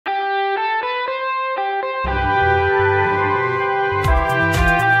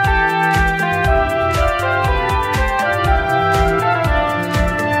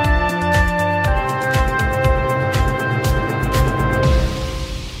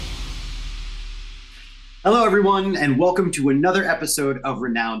Hello, everyone, and welcome to another episode of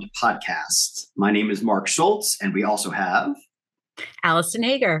ReNouned Podcast. My name is Mark Schulz, and we also have Alison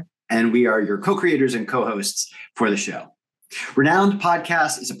Hager. And we are your co-creators and co-hosts for the show. ReNouned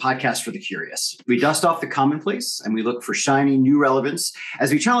Podcast is a podcast for the curious. We dust off the commonplace and we look for shiny new relevance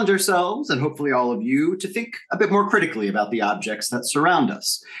as we challenge ourselves and hopefully all of you to think a bit more critically about the objects that surround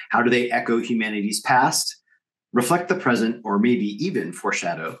us. How do they echo humanity's past, reflect the present, or maybe even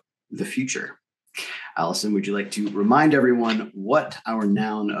foreshadow the future? Alison, would you like to remind everyone what our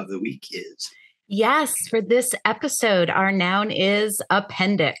noun of the week is? Yes, for this episode, our noun is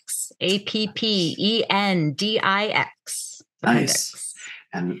appendix, Appendix. Nice.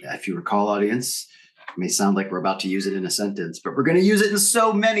 And if you recall, audience, it may sound like we're about to use it in a sentence, but we're going to use it in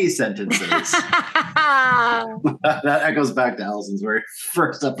so many sentences. That echoes back to Alison's very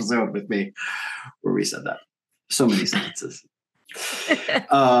first episode with me where we said that. So many sentences.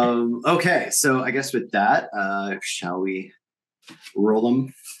 Okay, so I guess with that, shall we roll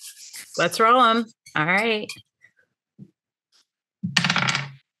them? Let's roll them. All right.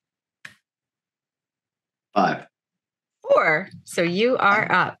 5. 4. So you are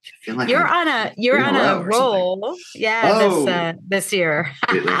up. Like you're on a roll. Yeah, this year.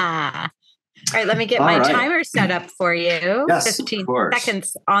 All right, let me get my timer set up for you. Yes, 15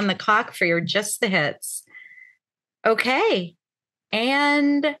 seconds on the clock for your just the hits. Okay.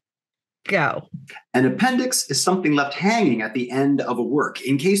 And go. An appendix is something left hanging at the end of a work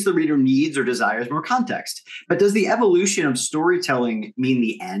in case the reader needs or desires more context. But does the evolution of storytelling mean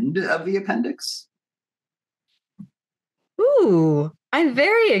the end of the appendix? Ooh, I'm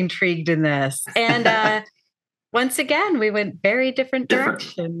very intrigued in this. And once again, we went very different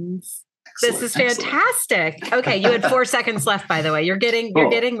directions. Excellent, this is fantastic. Excellent. Okay, you had 4 seconds left, by the way. You're getting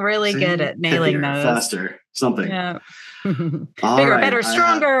really good at nailing those. Faster, something. Yeah. Bigger, better,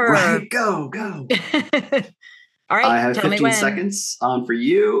 stronger. Right, go. All right. I have 15 seconds on for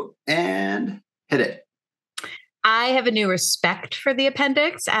you and hit it. I have a new respect for the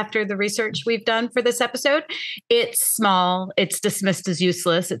appendix after the research we've done for this episode. It's small, it's dismissed as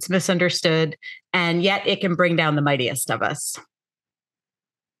useless, it's misunderstood, and yet it can bring down the mightiest of us.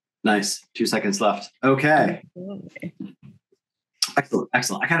 Nice. 2 seconds left. Okay. Excellent.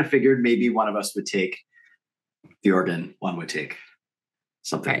 I kind of figured maybe one of us would take the organ, one would take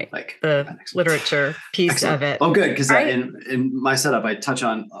something like the literature piece of it. Oh, good, because in my setup, I touch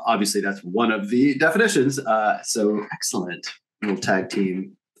on, obviously, that's one of the definitions. So excellent little tag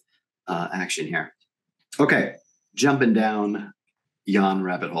team action here. Okay, jumping down yon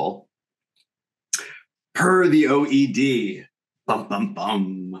rabbit hole. Per the OED, bum, bum,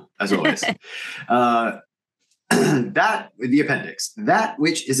 bum, as always. The appendix, that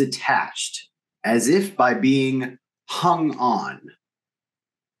which is attached as if by being hung on,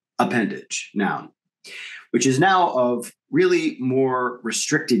 appendage, noun, which is now of really more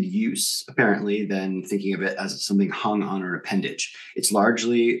restricted use, apparently, than thinking of it as something hung on an appendage. It's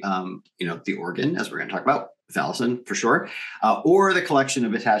largely, the organ, as we're going to talk about with Alison, for sure, or the collection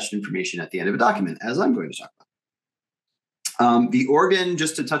of attached information at the end of a document, as I'm going to talk about. The organ,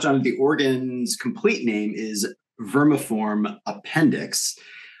 just to touch on it, the organ's complete name is vermiform appendix.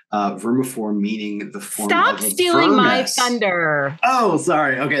 Vermiform meaning the form Stop of a stealing vermis. My thunder. Oh,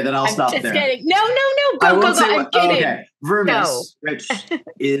 sorry. Okay, then I'll stop there. Kidding. No. Go. I'm kidding. Okay. Vermis, which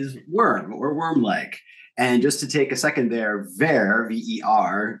is worm or worm-like. And just to take a second there, ver,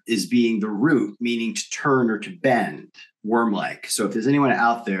 V-E-R, is being the root, meaning to turn or to bend, worm-like. So if there's anyone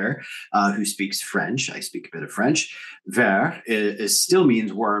out there who speaks French, I speak a bit of French, ver still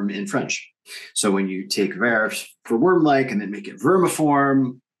means worm in French. So when you take ver for worm-like and then make it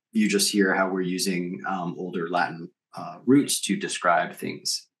vermiform, you just hear how we're using older Latin roots to describe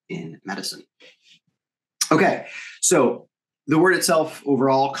things in medicine. Okay, so the word itself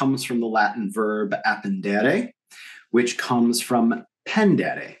overall comes from the Latin verb appendere, which comes from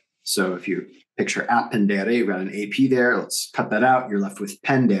pendere. So if you picture appendere, you've got an AP there. Let's cut that out. You're left with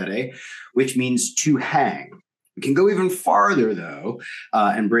pendere, which means to hang. We can go even farther, though,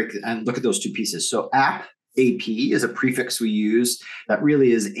 and look at those two pieces. So AP is a prefix we use that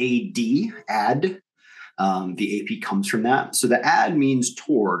really is ad. The AP comes from that. So the ad means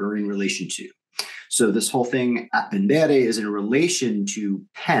toward or in relation to. So this whole thing, appendere, is in relation to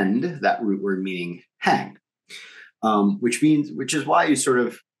pend, that root word meaning hang, which is why you sort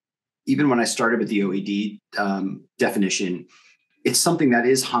of, even when I started with the OED definition, it's something that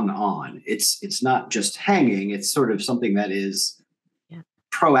is hung on. It's not just hanging. It's sort of something that is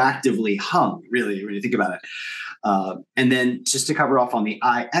proactively hung, really, when you think about it. And then just to cover off on the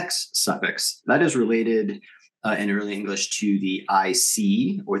IX suffix, that is related in early English to the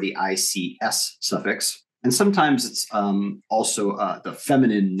IC or the ICS suffix. And sometimes it's also the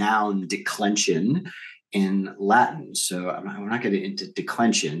feminine noun declension in Latin. So we're not getting into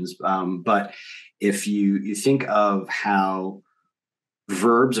declensions, but if you think of how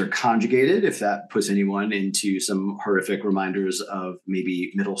verbs are conjugated, if that puts anyone into some horrific reminders of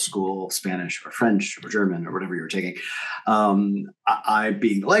maybe middle school Spanish or French or German or whatever you were taking. I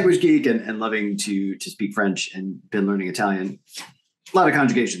being the language geek and loving to speak French and been learning Italian, a lot of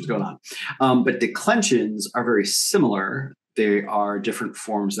conjugations going on. But declensions are very similar. They are different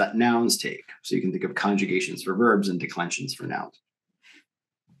forms that nouns take. So you can think of conjugations for verbs and declensions for nouns.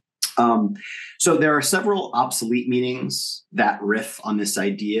 So there are several obsolete meanings that riff on this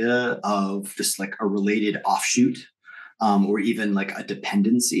idea of just like a related offshoot, or even like a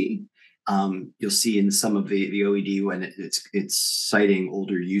dependency. You'll see in some of the OED when it's citing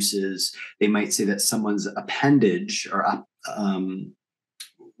older uses, they might say that someone's appendage or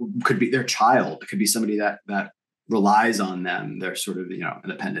could be their child, could be somebody that relies on them. They're sort of,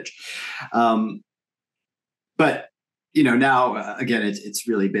 an appendage. But now again, it's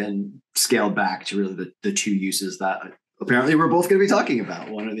really been scaled back to really the two uses that apparently we're both going to be talking about,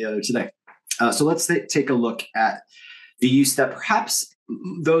 one or the other today. So let's take a look at the use that perhaps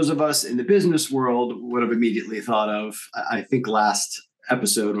those of us in the business world would have immediately thought of. I think last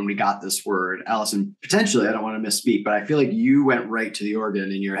episode when we got this word, Alison, potentially, I don't want to misspeak, but I feel like you went right to the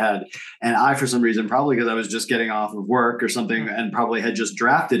organ in your head. And I, for some reason, probably because I was just getting off of work or something and probably had just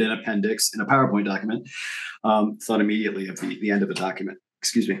drafted an appendix in a PowerPoint document, thought immediately of the end of a document.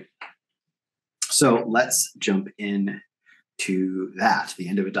 Excuse me. So let's jump in to that, the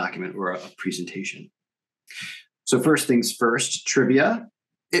end of a document or a presentation. So first things first, trivia.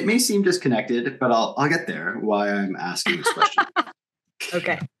 It may seem disconnected, but I'll get there why I'm asking this question.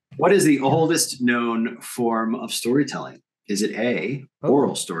 Okay. What is the oldest known form of storytelling? Is it A,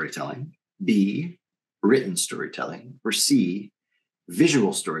 oral storytelling, B, written storytelling, or C,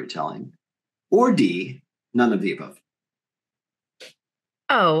 visual storytelling, or D, none of the above?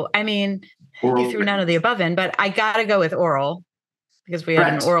 Oh, I mean, Oral, you threw none of the above in, but I got to go with oral because we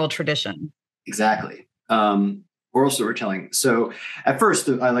have an oral tradition. Exactly. Oral storytelling. So at first,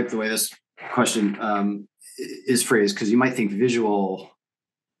 I like the way this question is phrased, because you might think visual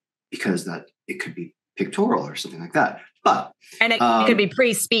because that it could be pictorial or something like that. And it could be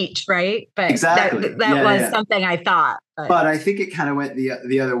pre-speech, right? But exactly. that was something I thought. But I think it kind of went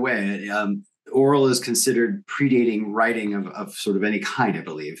the other way. Oral is considered predating writing of sort of any kind, I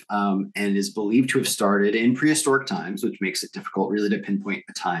believe, and is believed to have started in prehistoric times, which makes it difficult really to pinpoint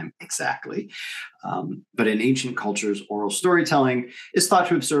a time exactly. But in ancient cultures, oral storytelling is thought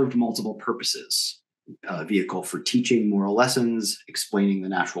to have served multiple purposes. A vehicle for teaching moral lessons, explaining the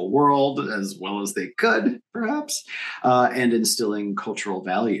natural world as well as they could, perhaps, and instilling cultural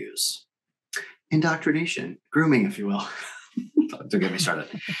values. Indoctrination, grooming, if you will. Don't get me started.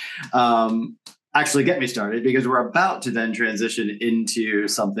 Actually, get me started, because we're about to then transition into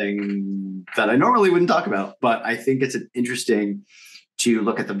something that I normally wouldn't talk about, but I think it's interesting to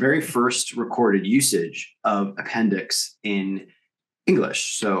look at the very first recorded usage of appendix in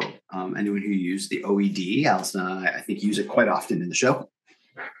English. So anyone who used the OED, Alison and I think use it quite often in the show,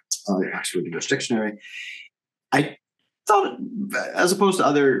 the Oxford English Dictionary. I thought, as opposed to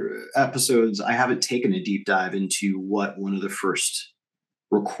other episodes, I haven't taken a deep dive into what one of the first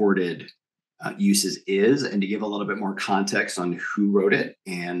recorded uses is, and to give a little bit more context on who wrote it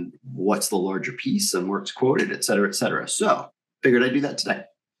and what's the larger piece and where it's quoted, et cetera, et cetera. So figured I'd do that today.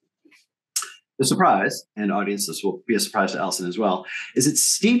 The surprise, and audience, this will be a surprise to Alison as well, is it's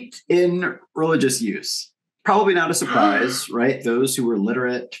steeped in religious use. Probably not a surprise, right? Those who were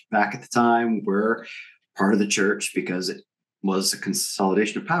literate back at the time were part of the church because it was a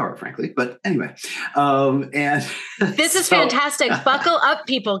consolidation of power, frankly. But anyway, and this is fantastic. Buckle up,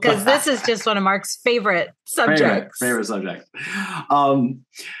 people, because this is just one of Mark's favorite subjects. Favorite subject.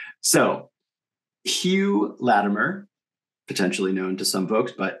 So Hugh Latimer, potentially known to some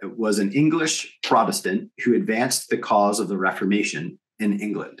folks, but it was an English Protestant who advanced the cause of the Reformation in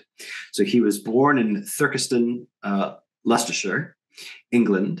England. So he was born in Thurkeston, Leicestershire,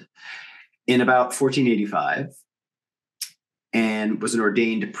 England, in about 1485, and was an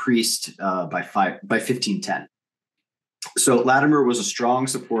ordained priest by 1510. So Latimer was a strong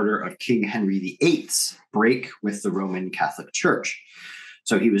supporter of King Henry VIII's break with the Roman Catholic Church.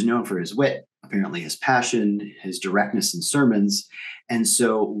 So he was known for his wit, apparently his passion, his directness in sermons. And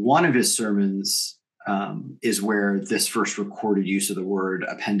so one of his sermons is where this first recorded use of the word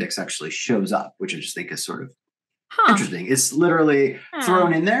appendix actually shows up, which I just think is sort of interesting. It's literally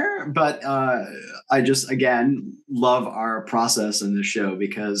thrown in there, but I just, again, love our process in the show,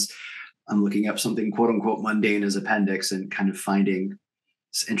 because I'm looking up something quote unquote mundane as appendix and kind of finding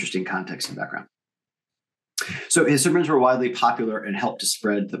interesting context and background. So his sermons were widely popular and helped to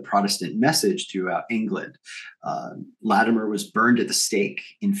spread the Protestant message throughout England. Latimer was burned at the stake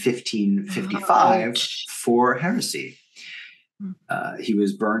in 1555 for heresy. He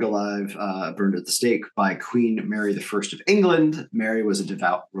was burned alive, burned at the stake by Queen Mary I of England. Mary was a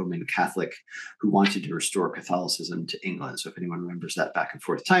devout Roman Catholic who wanted to restore Catholicism to England. So if anyone remembers that back and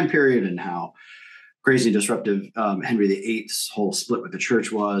forth time period and how crazy disruptive Henry VIII's whole split with the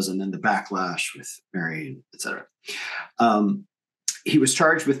church was, and then the backlash with Mary, etc. He was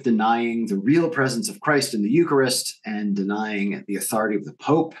charged with denying the real presence of Christ in the Eucharist and denying the authority of the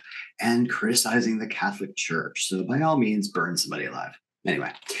Pope and criticizing the Catholic Church. So by all means, burn somebody alive.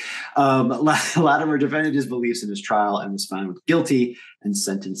 Anyway, Latimer defended his beliefs in his trial and was found guilty and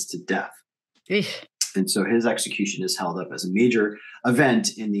sentenced to death. Eesh. And so his execution is held up as a major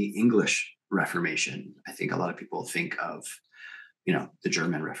event in the English Reformation. I think a lot of people think of, the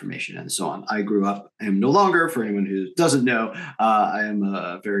German Reformation and so on. I grew up, I am no longer, for anyone who doesn't know, I am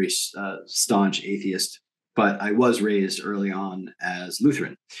a very staunch atheist, but I was raised early on as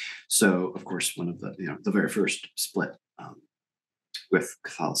Lutheran. So, of course, one of the, the very first split with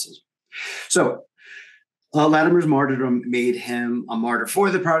Catholicism. So, Latimer's martyrdom made him a martyr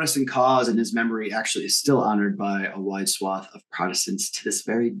for the Protestant cause, and his memory actually is still honored by a wide swath of Protestants to this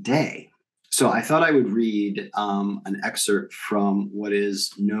very day. So I thought I would read an excerpt from what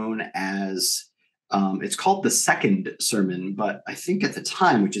is known as, it's called the second sermon, but I think at the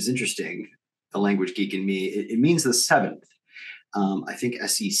time, which is interesting, the language geek in me, it means the seventh. I think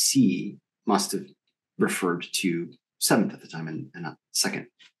SEC must have referred to seventh at the time and not second.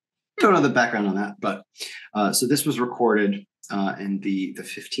 Don't know the background on that, but so this was recorded in the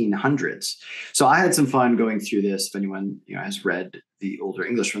 1500s. So I had some fun going through this. If anyone has read the older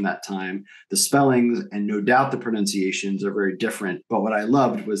English from that time, the spellings and no doubt the pronunciations are very different. But what I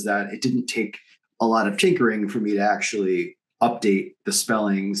loved was that it didn't take a lot of tinkering for me to actually update the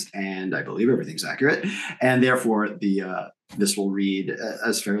spellings, and I believe everything's accurate. And therefore, this will read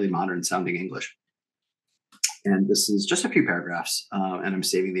as fairly modern sounding English. And this is just a few paragraphs, and I'm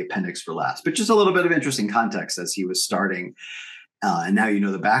saving the appendix for last, but just a little bit of interesting context as he was starting. And now you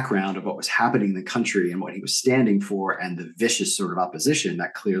know the background of what was happening in the country and what he was standing for and the vicious sort of opposition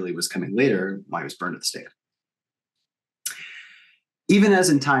that clearly was coming later while he was burned at the stake. Even as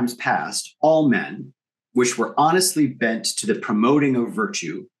in times past, all men, which were honestly bent to the promoting of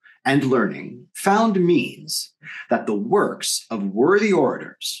virtue and learning, found means that the works of worthy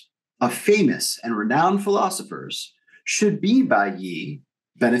orators, of famous and renowned philosophers, should be by ye,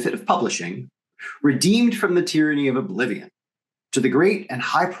 benefit of publishing, redeemed from the tyranny of oblivion, to the great and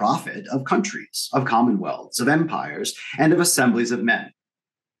high profit of countries, of commonwealths, of empires, and of assemblies of men.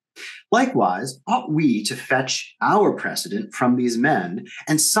 Likewise, ought we to fetch our precedent from these men,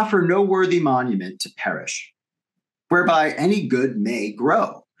 and suffer no worthy monument to perish, whereby any good may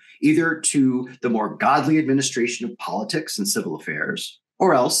grow, either to the more godly administration of politics and civil affairs,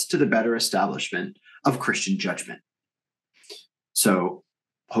 or else to the better establishment of Christian judgment. So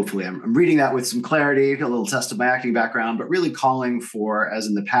hopefully I'm reading that with some clarity, a little test of my acting background, but really calling for, as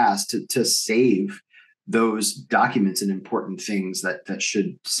in the past, to save those documents and important things that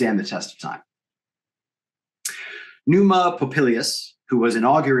should stand the test of time. Numa Popilius, who was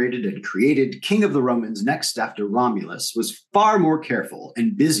inaugurated and created king of the Romans next after Romulus, was far more careful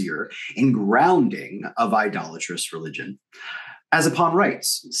and busier in grounding of idolatrous religion, as upon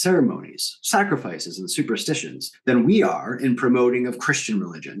rites, ceremonies, sacrifices, and superstitions, than we are in promoting of Christian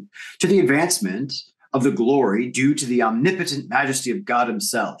religion, to the advancement of the glory due to the omnipotent majesty of God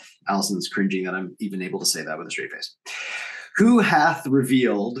himself. Alison's cringing that I'm even able to say that with a straight face. Who hath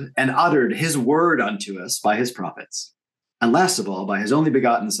revealed and uttered his word unto us by his prophets, and last of all, by his only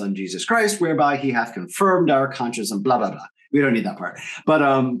begotten Son, Jesus Christ, whereby he hath confirmed our conscience, and blah, blah, blah. We don't need that part. But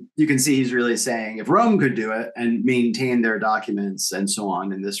you can see he's really saying if Rome could do it and maintain their documents and so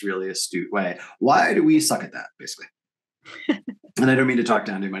on in this really astute way, why do we suck at that, basically? And I don't mean to talk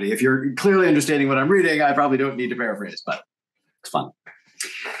down to anybody. If you're clearly understanding what I'm reading, I probably don't need to paraphrase, but it's fun.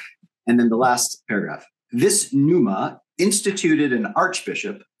 And then the last paragraph. This Numa instituted an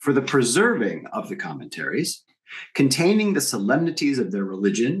archbishop for the preserving of the commentaries, containing the solemnities of their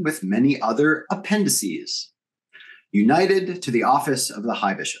religion with many other appendices, united to the office of the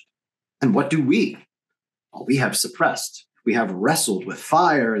high bishop. And what do we? Well, we have suppressed. We have wrestled with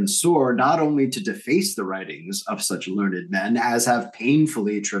fire and sword, not only to deface the writings of such learned men as have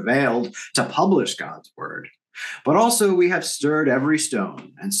painfully travailed to publish God's word, but also we have stirred every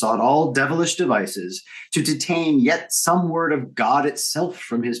stone and sought all devilish devices to detain yet some word of God itself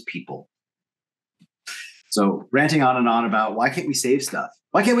from his people, So ranting on and on about why can't we save stuff?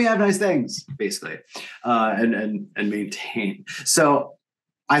 Why can't we have nice things, basically, and maintain? So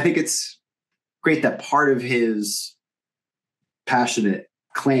I think it's great that part of his passionate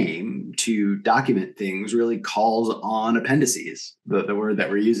claim to document things really calls on appendices, the word that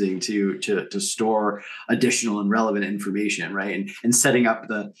we're using to store additional and relevant information, right? And setting up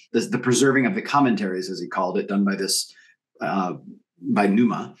the preserving of the commentaries, as he called it, done by this by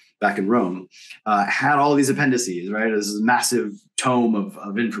Numa back in Rome, had all these appendices, right? This is a massive tome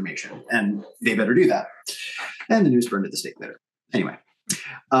of information, and they better do that. And the news burned at the stake later. Anyway,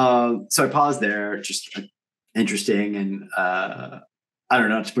 so I paused there, just interesting. And I don't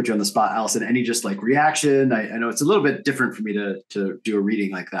know, to put you on the spot, Alison, any just like reaction? I know it's a little bit different for me to do a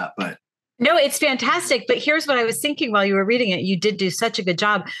reading like that, but. No, it's fantastic. But here's what I was thinking while you were reading it. You did do such a good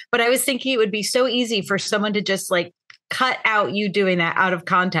job, but I was thinking it would be so easy for someone to just like cut out you doing that out of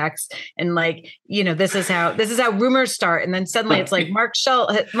context. And like, this is how rumors start. And then suddenly it's like Mark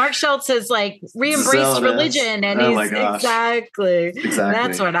Schulz has like re-embraced religion. And he's exactly.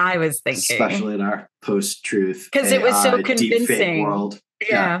 That's what I was thinking. Especially in our post-truth. Because it was so convincing. World.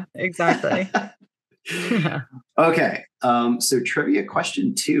 Yeah, exactly. Okay. So trivia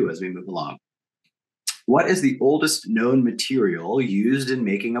question 2 as we move along. What is the oldest known material used in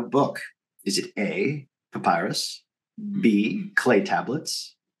making a book? Is it A, papyrus, B, clay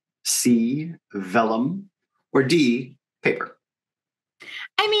tablets, C, vellum, or D, paper?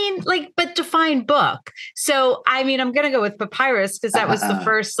 I mean, but define book. So, I mean, I'm going to go with papyrus because that was the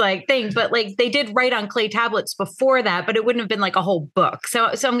first thing, but they did write on clay tablets before that, but it wouldn't have been like a whole book. So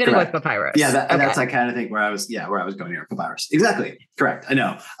I'm going to go with papyrus. Yeah. That's I kind of think where I was going here. Papyrus. Exactly. Correct. I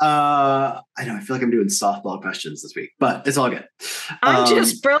know. I feel like I'm doing softball questions this week, but it's all good. I'm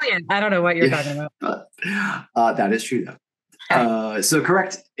just brilliant. I don't know what you're talking about. That is true though. So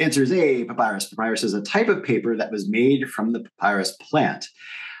correct answer is A, papyrus. Papyrus is a type of paper that was made from the papyrus plant.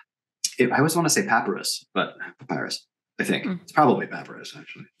 I always want to say papyrus, but papyrus, I think. It's probably papyrus,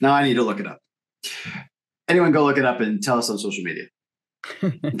 actually. Now I need to look it up. Anyone go look it up and tell us on social media.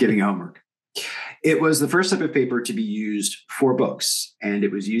 Giving you homework. It was the first type of paper to be used for books, and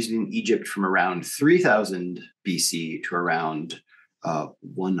it was used in Egypt from around 3000 BC to around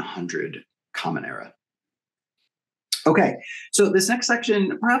 100 Common Era. Okay, so this next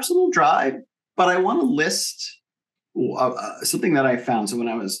section, perhaps a little dry, but I want to list something that I found. So when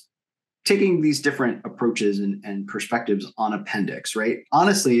I was taking these different approaches and perspectives on Appendix, right?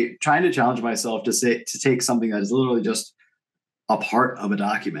 Honestly, trying to challenge myself to take something that is literally just a part of a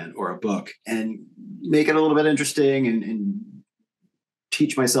document or a book and make it a little bit interesting and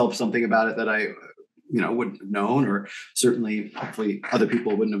teach myself something about it that I, wouldn't have known, or certainly, hopefully, other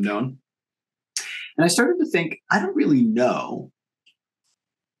people wouldn't have known. And I started to think, I don't really know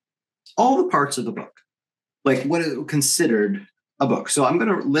all the parts of the book, like what is considered a book. So I'm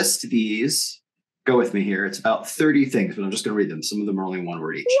going to list these. Go with me here. It's about 30 things, but I'm just going to read them. Some of them are only one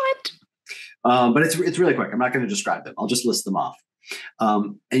word each. What? But it's really quick. I'm not going to describe them. I'll just list them off.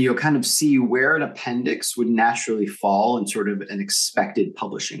 And you'll kind of see where an appendix would naturally fall in sort of an expected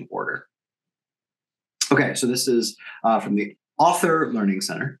publishing order. Okay, so this is from the Author Learning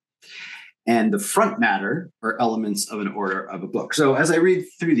Center. And the front matter are elements of an order of a book. So as I read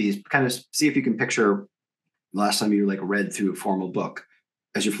through these, kind of see if you can picture the last time you read through a formal book,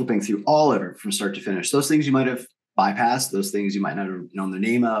 as you're flipping through all of it from start to finish. Those things you might have bypassed, those things you might not have known the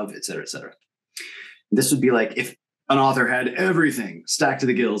name of, et cetera, et cetera. This would be like if an author had everything stacked to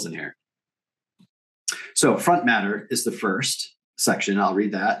the gills in here. So front matter is the first section. I'll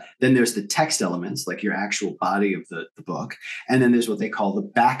read that. Then there's the text elements, like your actual body of the book. And then there's what they call the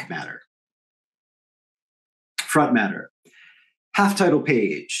back matter. Front matter, half title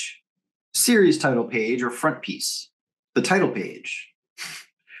page, series title page or front piece, the title page,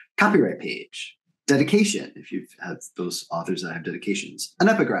 copyright page, dedication, if you've had those authors that have dedications, an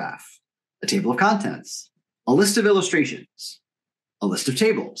epigraph, a table of contents, a list of illustrations, a list of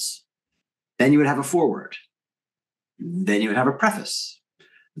tables. Then you would have a foreword. Then you would have a preface.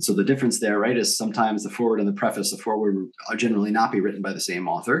 And so the difference there, right, is sometimes the foreword and the foreword are generally not be written by the same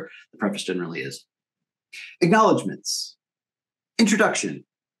author. The preface generally is. Acknowledgements, introduction,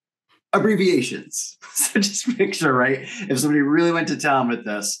 abbreviations. So just picture, right? If somebody really went to town with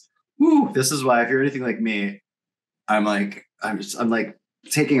this, this is why if you're anything like me, I'm like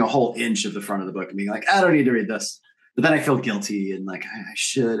taking a whole inch of the front of the book and being like, I don't need to read this. But then I feel guilty and like I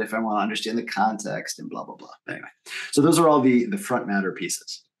should if I want to understand the context and blah, blah, blah. Anyway, so those are all the front matter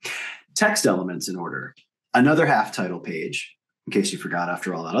pieces. Text elements in order. Another half title page, in case you forgot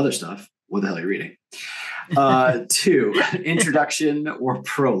after all that other stuff. What the hell are you reading? 2, introduction or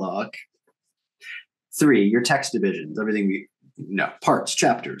prologue. 3, your text divisions, everything we know, parts,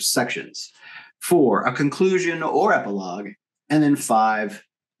 chapters, sections. 4, a conclusion or epilogue. And then 5,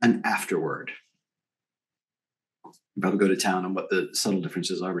 an afterword. You probably go to town on what the subtle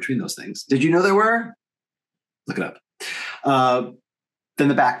differences are between those things. Did you know there were? Look it up. Then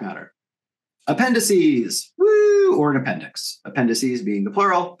the back matter. Appendices, woo, or an appendix. Appendices being the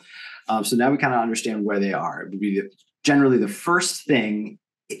plural. So now we kind of understand where they are. It would be generally the first thing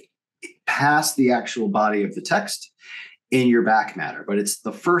past the actual body of the text in your back matter, but it's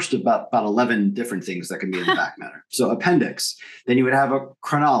the first about 11 different things that can be in the back matter. So appendix, then you would have a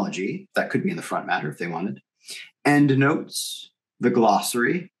chronology that could be in the front matter if they wanted, endnotes, the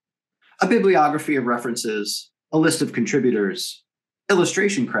glossary, a bibliography of references, a list of contributors,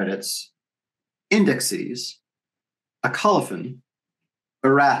 illustration credits, indices, a colophon,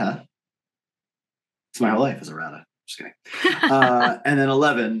 errata. It's my whole life is errata. Just kidding. And then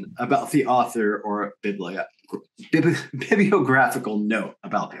 11, about the author or bibliographical note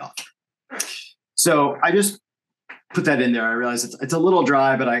about the author. So I just put that in there. I realize it's a little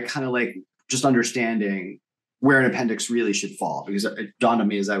dry, but I kind of like just understanding where an appendix really should fall, because it dawned on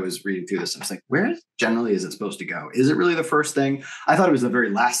me as I was reading through this. I was like, where generally is it supposed to go? Is it really the first thing? I thought it was the very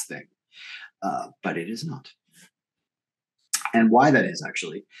last thing, but it is not. And why that is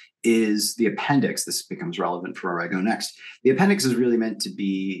actually is the appendix. This becomes relevant for where I go next. The appendix is really meant to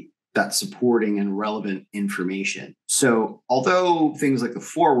be that supporting and relevant information. So although things like the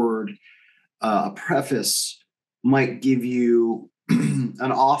foreword, a preface might give you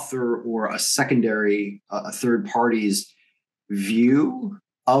an author or a secondary, a third party's view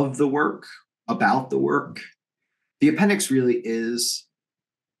of the work, about the work, the appendix really is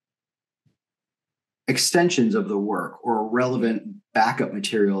extensions of the work or relevant backup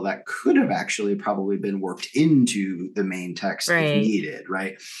material that could have actually probably been worked into the main text if needed,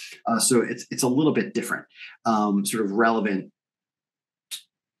 right? So it's a little bit different, sort of relevant,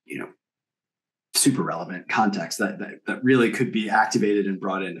 super relevant context that really could be activated and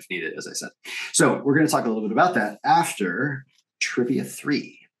brought in if needed, as I said. So we're going to talk a little bit about that after Trivia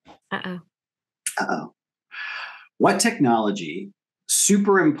 3. Uh-oh. What technology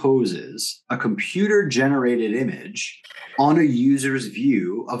superimposes a computer-generated image on a user's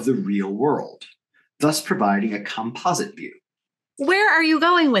view of the real world, thus providing a composite view? Where are you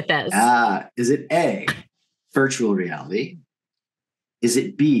going with this? Is it A, virtual reality? Is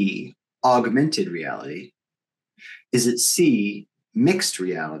it B, augmented reality? Is it C, mixed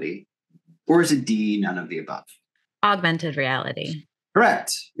reality? Or is it D, none of the above? Augmented reality.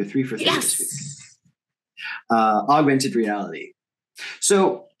 Correct. You're 3 for 3 this week. Augmented reality.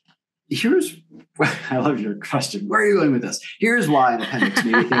 So here's, I love your question. Where are you going with this? Here's why an appendix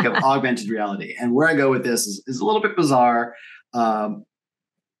made me think of augmented reality. And where I go with this is a little bit bizarre.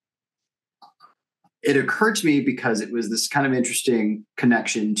 It occurred to me because it was this kind of interesting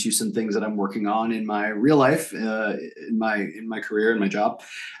connection to some things that I'm working on in my real life, in my career, in my job,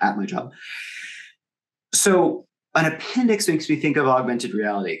 at my job. So an appendix makes me think of augmented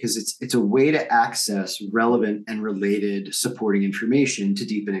reality because it's a way to access relevant and related supporting information to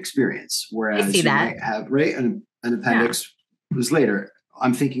deepen experience. Whereas you might have an appendix was later.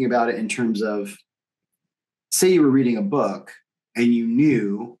 I'm thinking about it in terms of, say you were reading a book and you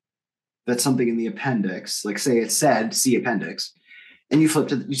knew that something in the appendix, like say it said see appendix, and you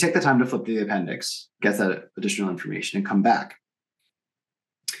take the time to flip to the appendix, get that additional information, and come back.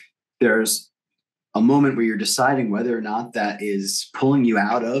 There's a moment where you're deciding whether or not that is pulling you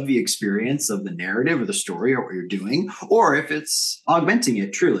out of the experience of the narrative or the story or what you're doing, or if it's augmenting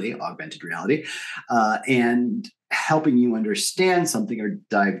it, truly augmented reality, and helping you understand something or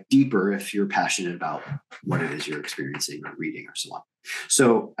dive deeper if you're passionate about what it is you're experiencing or reading or so on.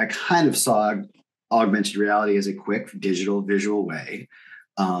 So I kind of saw augmented reality as a quick digital visual way,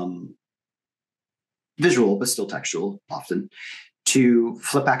 visual, but still textual often, to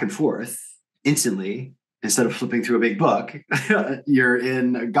flip back and forth instantly. Instead of flipping through a big book, you're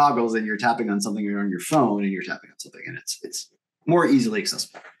in goggles and you're tapping on something, or on your phone and you're tapping on something, and it's more easily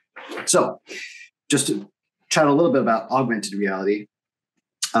accessible. So just to chat a little bit about augmented reality,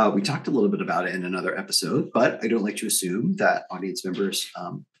 we talked a little bit about it in another episode, but I don't like to assume that audience members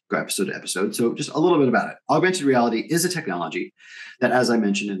go episode to episode. So just a little bit about it. Augmented reality is a technology that, as I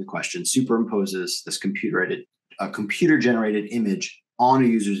mentioned in the question, superimposes this computer-generated image on a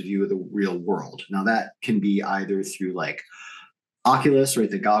user's view of the real world. Now that can be either through like Oculus, right,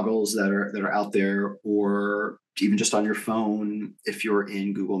 the goggles that are out there, or even just on your phone if you're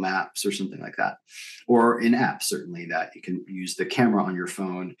in Google Maps or something like that, or in apps certainly that you can use the camera on your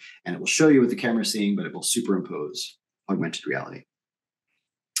phone and it will show you what the camera is seeing, but it will superimpose augmented reality.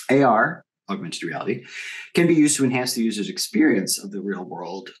 AR, augmented reality, can be used to enhance the user's experience of the real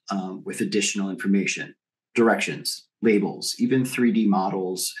world with additional information, directions, labels, even 3D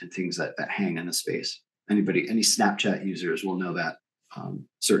models and things that hang in the space. Any Snapchat users will know that,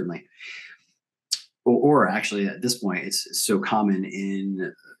 certainly. Or actually, at this point, it's so common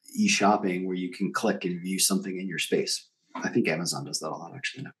in e-shopping where you can click and view something in your space. I think Amazon does that a lot,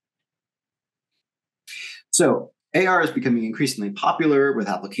 actually, now. So AR is becoming increasingly popular with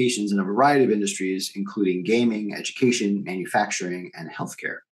applications in a variety of industries, including gaming, education, manufacturing, and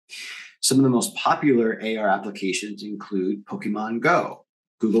healthcare. Some of the most popular AR applications include Pokemon Go,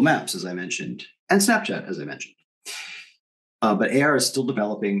 Google Maps, as I mentioned, and Snapchat, as I mentioned. But AR is still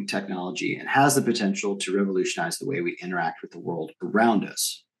developing technology and has the potential to revolutionize the way we interact with the world around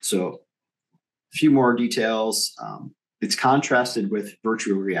us. So a few more details. It's contrasted with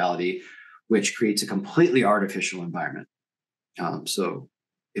virtual reality, which creates a completely artificial environment. So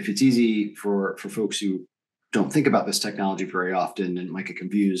if it's easy for folks who don't think about this technology very often and might get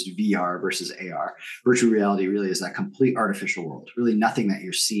confused, VR versus AR, virtual reality really is that complete artificial world. Really nothing that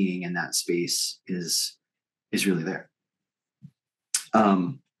you're seeing in that space is really there.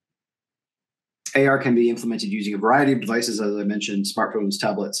 AR can be implemented using a variety of devices, as I mentioned, smartphones,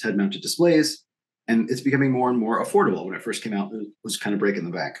 tablets, head-mounted displays, and it's becoming more and more affordable. When it first came out, it was kind of breaking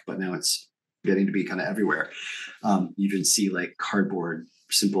the bank, but now it's getting to be kind of everywhere. You can see like cardboard,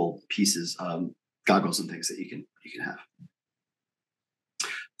 simple pieces, goggles and things that you can have.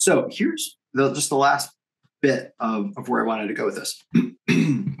 So here's just the last bit of where I wanted to go with this.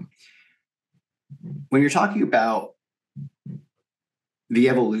 When you're talking about the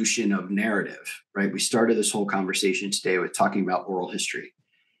evolution of narrative, right? We started this whole conversation today with talking about oral history.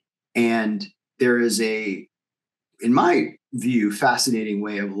 And there is in my view, fascinating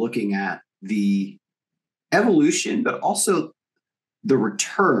way of looking at the evolution, but also the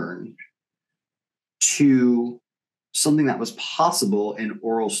return to something that was possible in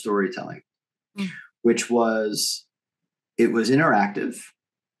oral storytelling, which was, it was interactive.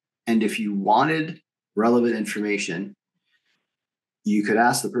 And if you wanted relevant information, you could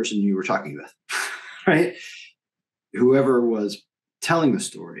ask the person you were talking with, right? Whoever was telling the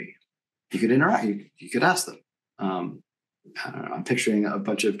story, you could interact, you could ask them. I don't know, I'm picturing a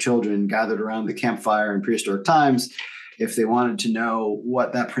bunch of children gathered around the campfire in prehistoric times. If they wanted to know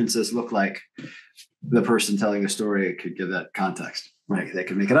what that princess looked like, the person telling the story could give that context, right? They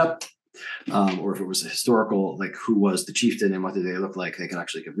could make it up. Or if it was a historical, like who was the chieftain and what did they look like, they could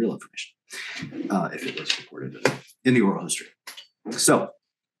actually give real information if it was recorded in the oral history. So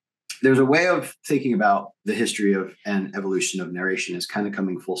there's a way of thinking about the history of and evolution of narration is kind of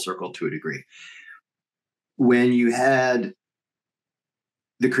coming full circle to a degree. When you had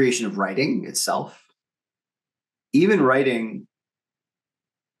the creation of writing itself, even writing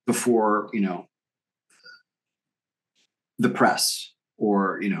before, the press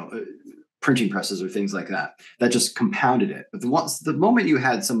or, printing presses or things like that, that just compounded it. But the moment you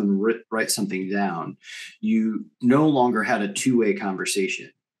had someone write something down, you no longer had a two-way conversation.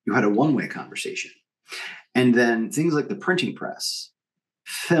 You had a one-way conversation. And then things like the printing press,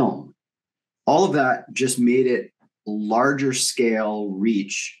 film, all of that just made it larger scale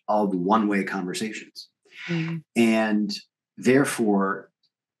reach of one-way conversations. Mm-hmm. And therefore,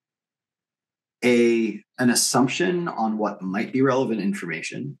 an assumption on what might be relevant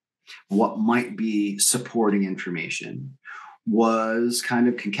information, what might be supporting information, was kind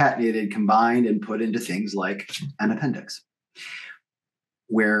of concatenated, combined, and put into things like an appendix,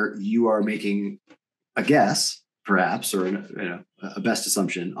 where you are making a guess, perhaps, or a best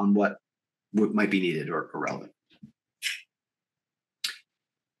assumption on what might be needed or relevant.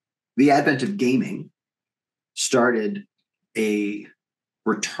 The advent of gaming started a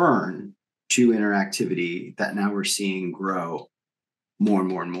return to interactivity that now we're seeing grow more and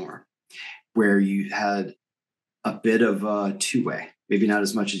more and more, where you had a bit of a two-way, maybe not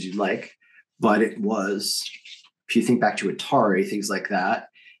as much as you'd like, but it was, if you think back to Atari, things like that,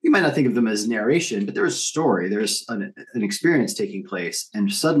 you might not think of them as narration, but there was a story, there's an experience taking place,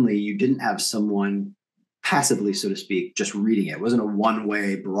 and suddenly you didn't have someone passively, so to speak, just reading it. It wasn't a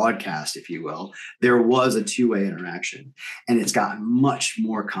one-way broadcast, if you will. There was a two-way interaction, and it's gotten much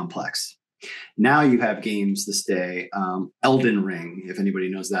more complex. Now you have games this day. Elden Ring, if anybody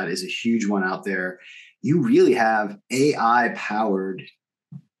knows that, is a huge one out there. You really have AI-powered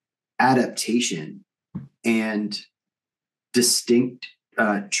adaptation and distinct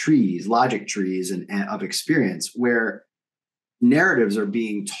trees, logic trees and of experience, where narratives are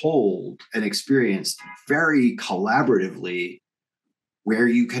being told and experienced very collaboratively, where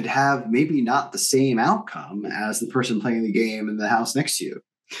you could have maybe not the same outcome as the person playing the game in the house next to you.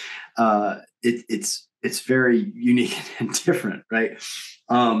 It's very unique and different, right?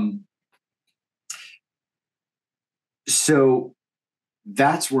 So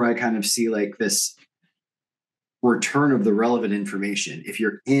that's where I kind of see like this return of the relevant information. If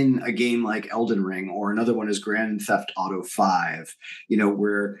you're in a game like Elden Ring, or another one is Grand Theft Auto 5,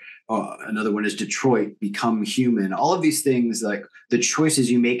 where another one is Detroit Become Human, all of these things, like the choices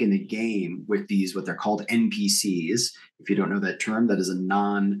you make in the game with these, what they're called NPCs. If you don't know that term, that is a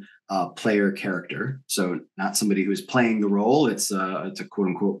non-player character. So not somebody who's playing the role. It's a quote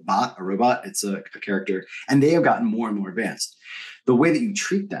unquote bot, a robot. It's a character. And they have gotten more and more advanced. The way that you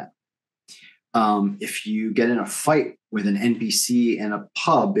treat them, if you get in a fight with an NPC in a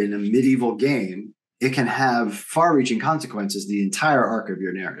pub in a medieval game, it can have far-reaching consequences the entire arc of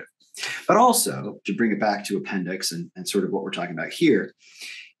your narrative. But also, to bring it back to Appendix and sort of what we're talking about here,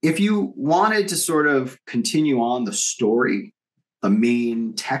 if you wanted to sort of continue on the story, the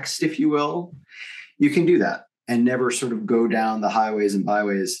main text, if you will, you can do that and never sort of go down the highways and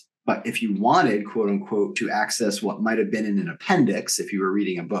byways. But if you wanted, quote unquote, to access what might have been in an appendix, if you were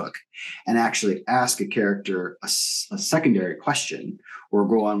reading a book, and actually ask a character a secondary question, or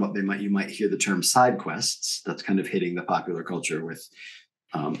go on what you might hear the term side quests. That's kind of hitting the popular culture with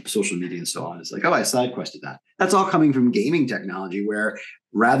social media and so on. It's like, oh, I side quested that. That's all coming from gaming technology, where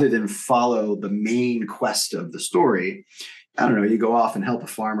rather than follow the main quest of the story, I don't know, you go off and help a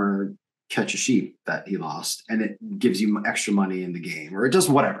farmer catch a sheep that he lost, and it gives you extra money in the game, or it does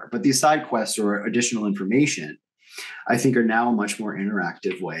whatever. But these side quests or additional information, I think, are now a much more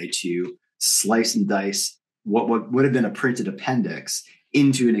interactive way to slice and dice what would have been a printed appendix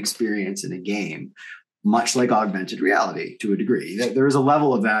into an experience in a game, much like augmented reality to a degree. There is a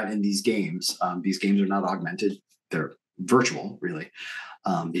level of that in these games. These games are not augmented. They're virtual, really,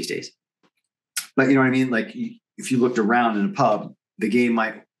 these days. But you know what I mean? Like, if you looked around in a pub, the game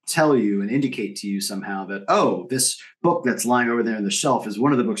might tell you and indicate to you somehow that, oh, this book that's lying over there on the shelf is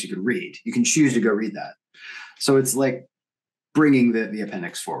one of the books you could read. You can choose to go read that. So it's like bringing the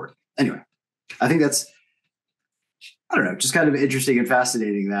appendix forward. Anyway, I think that's, I don't know, just kind of interesting and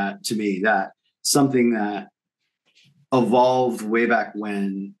fascinating that to me, that something that evolved way back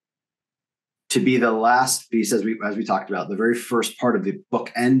when to be the last piece, as we talked about, the very first part of the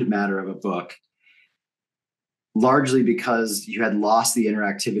bookend matter of a book, largely because you had lost the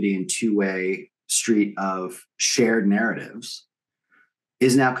interactivity and two-way street of shared narratives,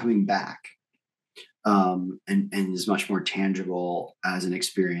 is now coming back, and is much more tangible as an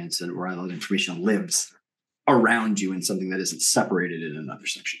experience, and where all that information lives around you in something that isn't separated in another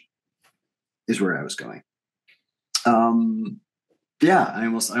section, is where I was going. Yeah, I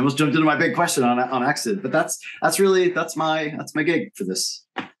almost jumped into my big question on accident, but that's my gig for this.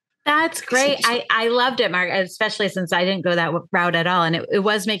 That's great. I loved it, Mark, especially since I didn't go that route at all. And it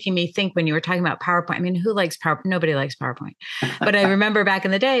was making me think when you were talking about PowerPoint. I mean, who likes PowerPoint? Nobody likes PowerPoint. But I remember back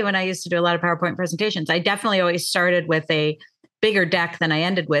in the day when I used to do a lot of PowerPoint presentations, I definitely always started with a bigger deck than I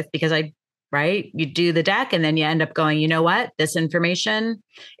ended with, because you do the deck and then you end up going, you know what, this information,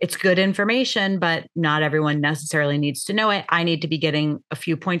 it's good information, but not everyone necessarily needs to know it. I need to be getting a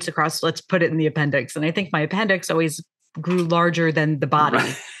few points across. Let's put it in the appendix. And I think my appendix always grew larger than the body.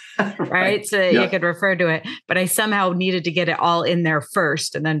 Right. So you could refer to it, but I somehow needed to get it all in there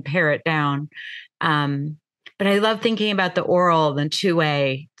first and then pare it down. But I love thinking about the oral and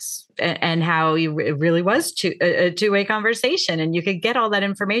two-way, and how it really was a two-way conversation, and you could get all that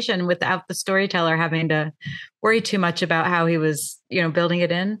information without the storyteller having to worry too much about how he was, building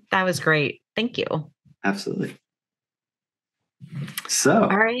it in. That was great. Thank you. Absolutely. So,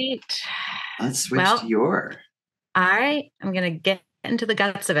 all right, let's switch to your. All right, I'm going to get into the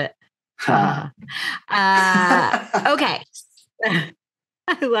guts of it. Okay.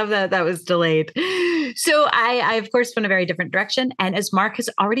 I love that was delayed. So I of course went a very different direction. And as Mark has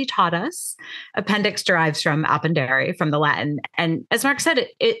already taught us, appendix derives from appendere, from the Latin. And as Mark said,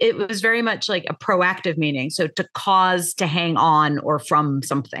 it was very much like a proactive meaning. So to cause, to hang on, or from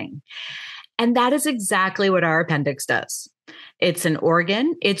something. And that is exactly what our appendix does. It's an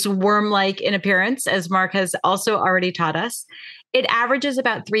organ. It's worm-like in appearance, as Mark has also already taught us. It averages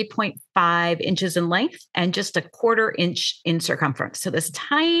about 3.5 inches in length and just a 1/4 inch in circumference. So this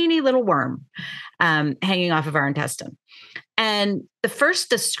tiny little worm hanging off of our intestine. And the first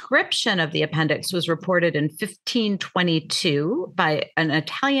description of the appendix was reported in 1522 by an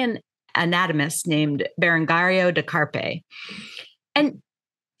Italian anatomist named Berengario da Carpe. And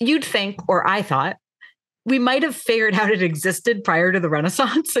you'd think, or I thought, we might have figured out it existed prior to the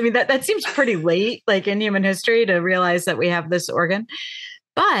Renaissance. I mean, that seems pretty late, like in human history, to realize that we have this organ.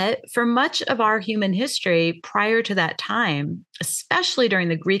 But for much of our human history prior to that time, especially during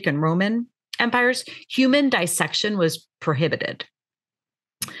the Greek and Roman empires, human dissection was prohibited.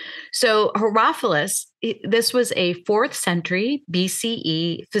 So Herophilus, this was a 4th century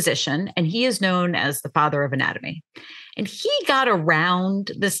BCE physician, and he is known as the father of anatomy. And he got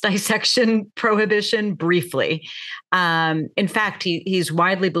around this dissection prohibition briefly. In fact, he's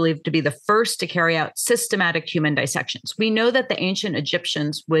widely believed to be the first to carry out systematic human dissections. We know that the ancient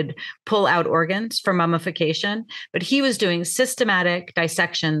Egyptians would pull out organs for mummification, but he was doing systematic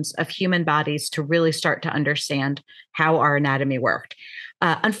dissections of human bodies to really start to understand how our anatomy worked.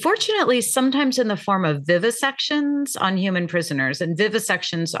 Unfortunately, sometimes in the form of vivisections on human prisoners, and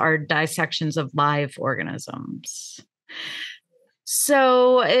vivisections are dissections of live organisms.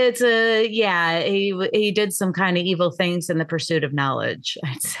 So he did some kind of evil things in the pursuit of knowledge,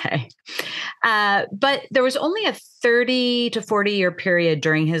 I'd say. But there was only a 30 to 40 year period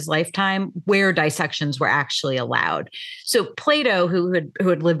during his lifetime where dissections were actually allowed. So Plato, who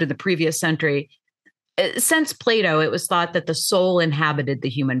had lived in the previous century, since Plato, it was thought that the soul inhabited the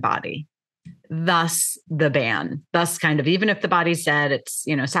human body. Thus the ban. Thus, kind of, even if the body's dead, it's,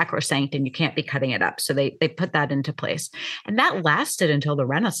 sacrosanct and you can't be cutting it up. So they put that into place. And that lasted until the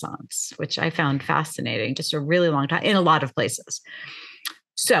Renaissance, which I found fascinating, just a really long time in a lot of places.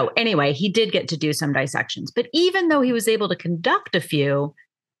 So anyway, he did get to do some dissections. But even though he was able to conduct a few,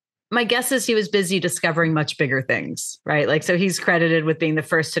 my guess is he was busy discovering much bigger things, right? Like, so he's credited with being the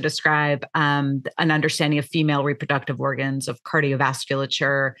first to describe an understanding of female reproductive organs, of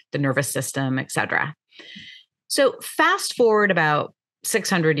cardiovasculature, the nervous system, et cetera. So fast forward about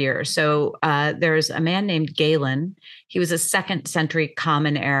 600 years. So there's a man named Galen. He was a 2nd century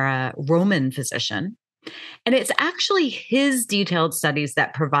Common Era Roman physician. And it's actually his detailed studies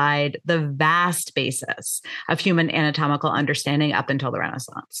that provide the vast basis of human anatomical understanding up until the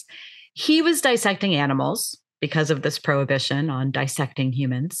Renaissance. He was dissecting animals because of this prohibition on dissecting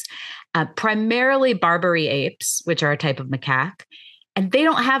humans, primarily Barbary apes, which are a type of macaque, and they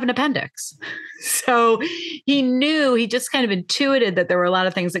don't have an appendix. So he just kind of intuited that there were a lot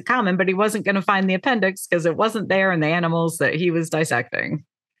of things in common, but he wasn't going to find the appendix because it wasn't there in the animals that he was dissecting.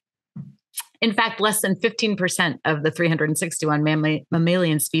 In fact, less than 15% of the 361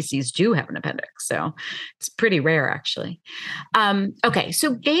 mammalian species do have an appendix. So it's pretty rare, actually. Okay,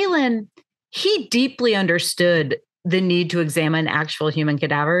 so Galen, he deeply understood the need to examine actual human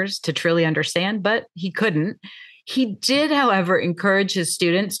cadavers to truly understand, but he couldn't. He did, however, encourage his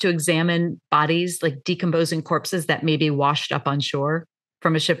students to examine bodies like decomposing corpses that may be washed up on shore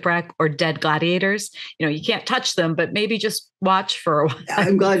from a shipwreck, or dead gladiators. You can't touch them, but maybe just watch for a while.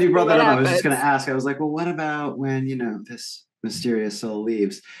 I'm glad you brought that up. I was just going to ask. I was like, well, what about when, this mysterious soul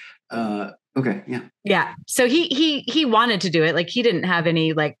leaves? Okay. Yeah. Yeah. So he wanted to do it. Like, he didn't have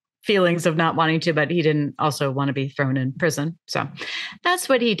any feelings of not wanting to, but he didn't also want to be thrown in prison. So that's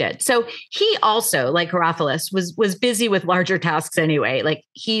what he did. So he also, like Herophilus, was busy with larger tasks anyway. Like,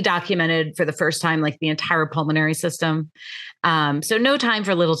 he documented for the first time, the entire pulmonary system. So no time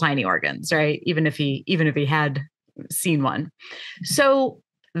for little tiny organs, right? Even if he had seen one. So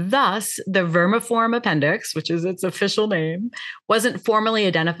thus the vermiform appendix, which is its official name, wasn't formally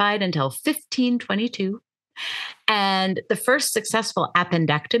identified until 1522. And the first successful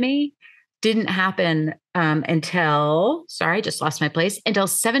appendectomy didn't happen until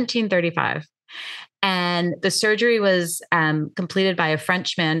 1735. And the surgery was completed by a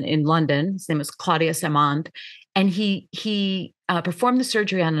Frenchman in London. His name was Claudius Amand. And he performed the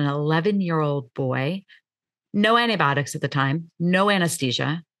surgery on an 11-year-old boy. No antibiotics at the time, no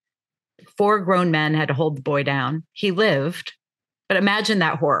anesthesia. 4 grown men had to hold the boy down. He lived, but imagine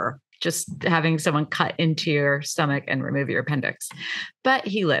that horror, just having someone cut into your stomach and remove your appendix. But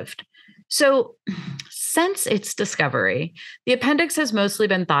he lived. So since its discovery, the appendix has mostly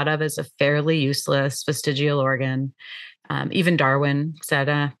been thought of as a fairly useless vestigial organ. Even Darwin said,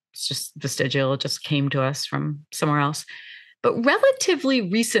 it's just vestigial, it just came to us from somewhere else. But relatively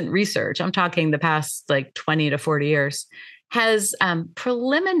recent research, I'm talking the past 20 to 40 years, has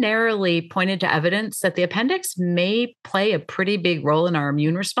preliminarily pointed to evidence that the appendix may play a pretty big role in our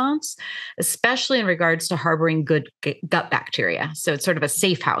immune response, especially in regards to harboring good gut bacteria. So it's sort of a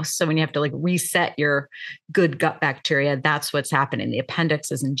safe house. So when you have to reset your good gut bacteria, that's what's happening. The appendix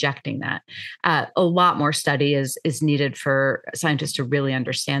is injecting that. A lot more study is needed for scientists to really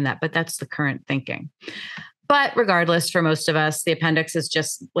understand that, but that's the current thinking. But regardless, for most of us, the appendix is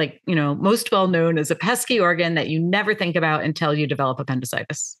just most well known as a pesky organ that you never think about until you develop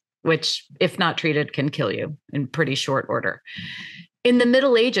appendicitis, which, if not treated, can kill you in pretty short order. In the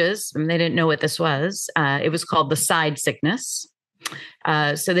Middle Ages, they didn't know what this was. It was called the side sickness.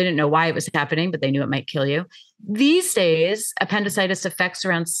 So they didn't know why it was happening, but they knew it might kill you. These days, appendicitis affects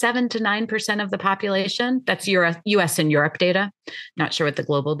around 7 to 9% of the population. That's US and Europe data. Not sure what the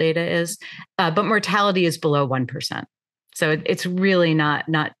global data is, but mortality is below 1%. So it's really not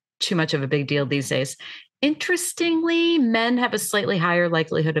too much of a big deal these days. Interestingly, men have a slightly higher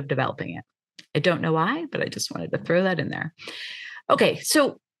likelihood of developing it. I don't know why, but I just wanted to throw that in there. Okay,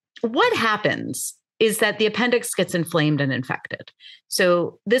 so what happens is that the appendix gets inflamed and infected.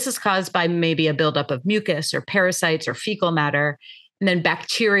 So this is caused by maybe a buildup of mucus or parasites or fecal matter, and then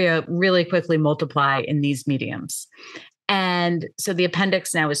bacteria really quickly multiply in these mediums. And so the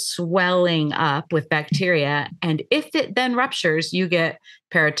appendix now is swelling up with bacteria. And if it then ruptures, you get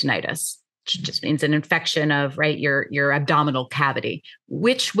peritonitis, which just means an infection of your abdominal cavity,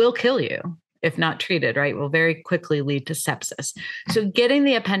 which will kill you if not treated, right, will very quickly lead to sepsis. So getting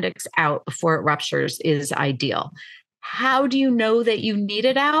the appendix out before it ruptures is ideal. How do you know that you need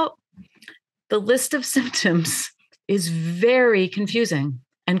it out? The list of symptoms is very confusing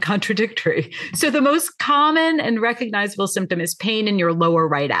and contradictory. So the most common and recognizable symptom is pain in your lower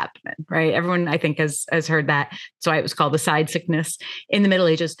right abdomen, right? Everyone, I think, has heard that. That's why it was called the side sickness in the Middle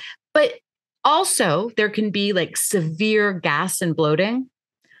Ages. But also, there can be like severe gas and bloating,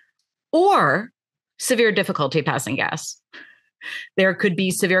 or severe difficulty passing gas. There could be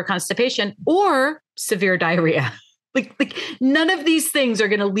severe constipation or severe diarrhea. Like none of these things are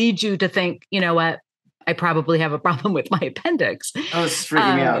going to lead you to think, you know what, I probably have a problem with my appendix. Oh, it's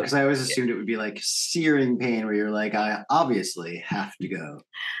freaking me out because I always assumed it would be like searing pain where you're like, I obviously have to go.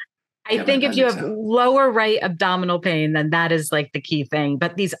 I think if you have lower right abdominal pain, then that is like the key thing.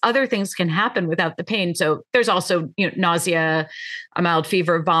 But these other things can happen without the pain. So there's also, nausea, a mild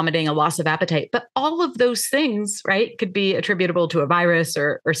fever, vomiting, a loss of appetite. But all of those things, right, could be attributable to a virus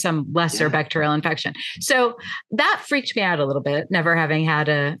or some lesser bacterial infection. So that freaked me out a little bit, never having had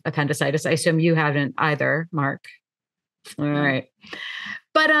a appendicitis. I assume you haven't either, Mark. All right.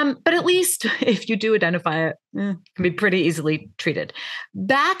 But at least if you do identify it, it can be pretty easily treated.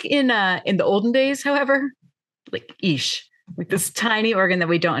 Back in the olden days, however, like this tiny organ that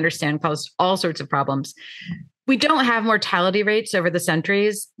we don't understand caused all sorts of problems. We don't have mortality rates over the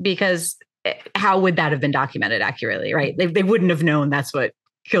centuries because how would that have been documented accurately, right? They wouldn't have known that's what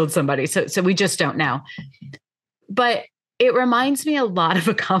killed somebody. So we just don't know. But it reminds me a lot of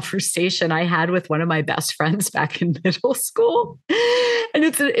a conversation I had with one of my best friends back in middle school. And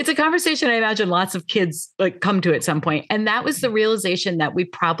it's a conversation I imagine lots of kids like come to at some point. And that was the realization that we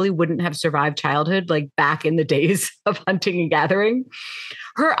probably wouldn't have survived childhood, like back in the days of hunting and gathering.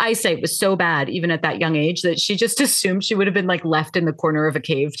 Her eyesight was so bad, even at that young age, that she just assumed she would have been like left in the corner of a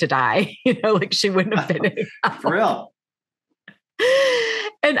cave to die. Like she wouldn't have been for real.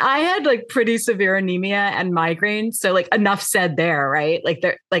 And I had like pretty severe anemia and migraines. So like enough said there, right?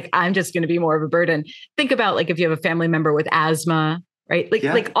 Like I'm just going to be more of a burden. Think about like if you have a family member with asthma, right?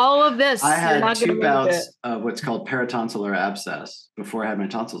 Like all of this. I had 2 bouts of what's called peritonsillar abscess before I had my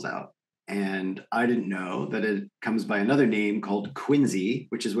tonsils out. And I didn't know that it comes by another name called quinsy,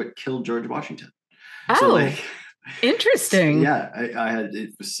 which is what killed George Washington. Oh, so interesting. Yeah,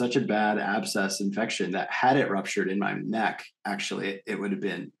 it was such a bad abscess infection that had it ruptured in my neck, actually, it would have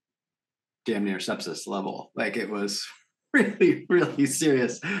been damn near sepsis level. Like it was really, really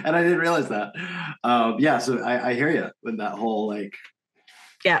serious. And I didn't realize that. So I hear you with that whole like,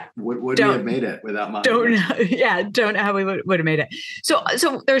 would we have made it without my don't know how we would have made it. So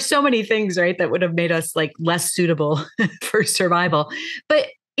there's so many things, right, that would have made us like less suitable for survival. But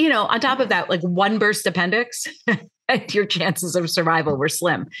on top of that, like one burst appendix, your chances of survival were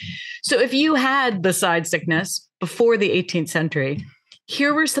slim. So if you had the side sickness before the 18th century,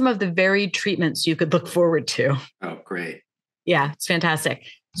 here were some of the varied treatments you could look forward to. Oh, great. Yeah, it's fantastic.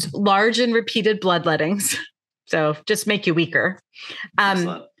 So large and repeated bloodlettings. So just make you weaker.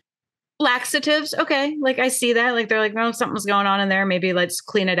 Laxatives. Okay. Like I see that, like, they're like, oh, something's going on in there. Maybe let's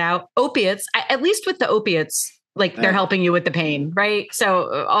clean it out. Opiates, at least with the opiates, like they're helping you with the pain, right?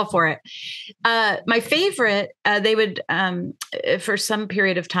 So all for it. My favorite, they would, for some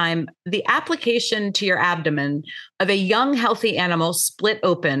period of time, the application to your abdomen of a young, healthy animal split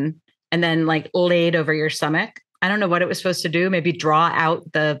open and then like laid over your stomach. I don't know what it was supposed to do. Maybe draw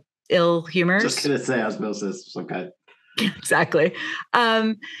out the ill humors. Just going to say osmosis of some kind. Exactly.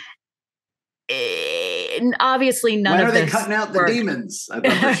 Obviously none When of this are they cutting out the demons? I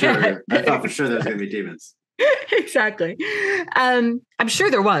thought for sure there was going to be demons. Exactly. I'm sure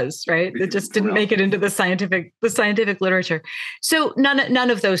there was, right? It just didn't make it into the scientific literature. So none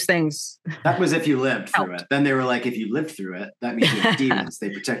of those things. That was if you lived through it. Then they were like, if you lived through it, that means you have demons. They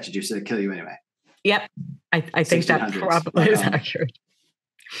protected you, so they kill you anyway. Yep. I think that probably is accurate.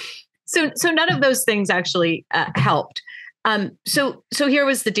 So none of those things actually helped. So here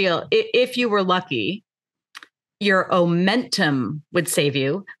was the deal. If you were lucky, your omentum would save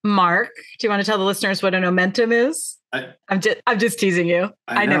you. Mark, do you want to tell the listeners what an omentum is? I'm just teasing you.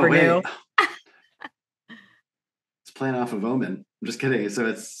 I never knew. It's playing off of omen. I'm just kidding. So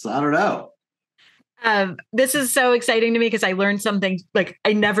I don't know. This is so exciting to me because I learned something, like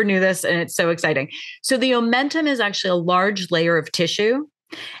I never knew this, and it's so exciting. So the omentum is actually a large layer of tissue.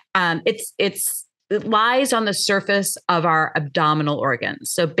 It lies on the surface of our abdominal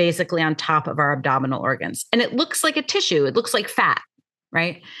organs. So basically on top of our abdominal organs. And it looks like a tissue. It looks like fat,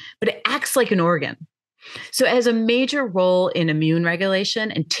 right? But it acts like an organ. So it has a major role in immune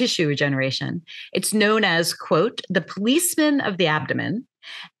regulation and tissue regeneration. It's known as, quote, the policeman of the abdomen.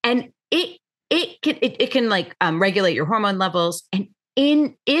 And it can like regulate your hormone levels.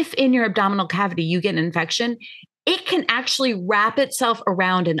 And if in your abdominal cavity you get an infection, it can actually wrap itself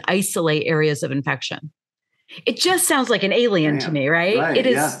around and isolate areas of infection. It just sounds like an alien to me, right? It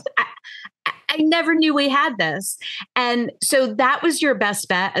is. Yeah. I never knew we had this. And so that was your best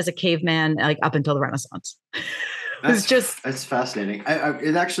bet as a caveman, like up until the Renaissance. That's fascinating.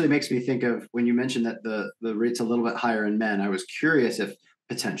 It actually makes me think of when you mentioned that the rate's a little bit higher in men. I was curious if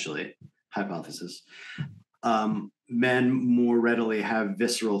potentially, hypothesis, men more readily have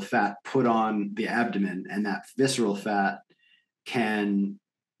visceral fat put on the abdomen, and that visceral fat can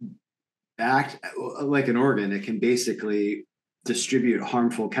act like an organ. It can basically distribute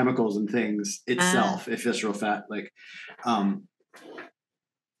harmful chemicals and things itself if visceral fat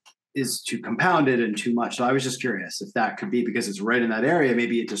is too compounded and too much. So I was just curious if that could be because it's right in that area.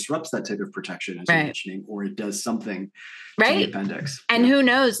 Maybe it disrupts that type of protection as you're mentioning, or it does something to the appendix. And who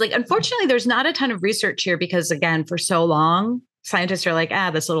knows? Like, unfortunately, there's not a ton of research here because, again, for so long, scientists are like,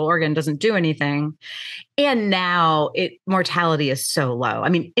 this little organ doesn't do anything. And now mortality is so low. I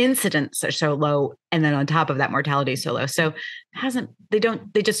mean, incidents are so low. And then on top of that, mortality is so low. So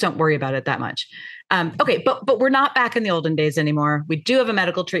they just don't worry about it that much. Okay. But we're not back in the olden days anymore. We do have a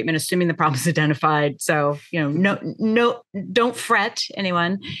medical treatment, assuming the problem is identified. So, no, don't fret,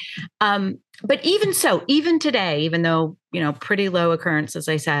 anyone. But even so, even today, even though, pretty low occurrence, as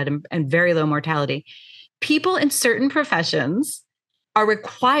I said, and very low mortality, people in certain professions are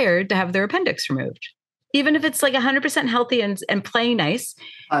required to have their appendix removed, even if it's like 100% healthy and playing nice.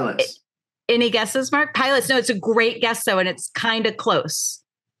 Pilots. Any guesses, Mark? Pilots. No, it's a great guess, though, and it's kind of close.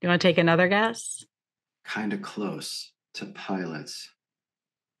 You want to take another guess? Kind of close to pilots.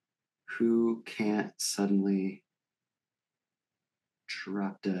 Who can't suddenly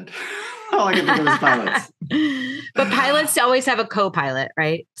drop dead? All I can think of is pilots. But pilots always have a co-pilot,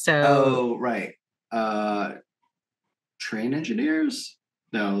 right? So. Oh, right. Train engineers?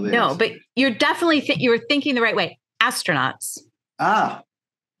 No, but you're definitely you're thinking the right way. Astronauts.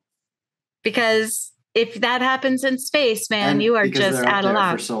 Because if that happens in space, man, you are just out of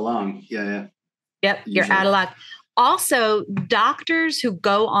luck for so long. Yeah. Yep, usually. You're out of luck. Also, doctors who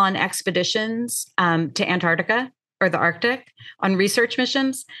go on expeditions to Antarctica or the Arctic on research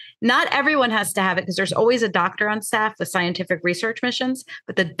missions, not everyone has to have it because there's always a doctor on staff with scientific research missions,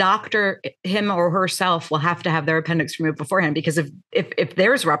 but the doctor, him or herself, will have to have their appendix removed beforehand because if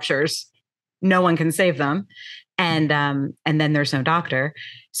there's ruptures, no one can save them. And then there's no doctor.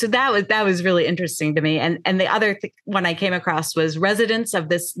 So that was really interesting to me. And the other one I came across was residents of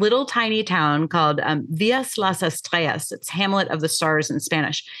this little tiny town called Villas las Estrellas. It's Hamlet of the Stars in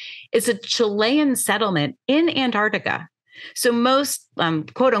Spanish. It's a Chilean settlement in Antarctica. So most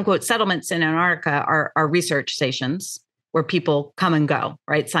quote unquote settlements in Antarctica are research stations where people come and go,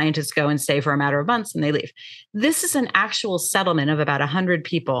 right? Scientists go and stay for a matter of months and they leave. This is an actual settlement of about 100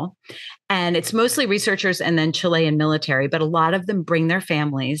 people. And it's mostly researchers and then Chilean military, but a lot of them bring their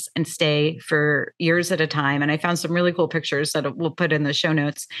families and stay for years at a time. And I found some really cool pictures that we'll put in the show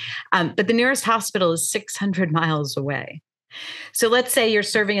notes. But the nearest hospital is 600 miles away. So let's say you're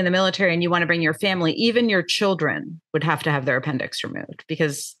serving in the military and you want to bring your family, even your children would have to have their appendix removed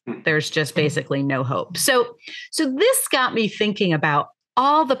because there's just basically no hope. So this got me thinking about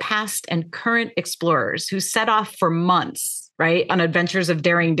all the past and current explorers who set off for months, right, on adventures of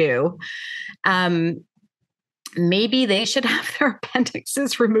daring do. Maybe they should have their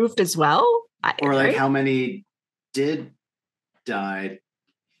appendixes removed as well. Or like how many did die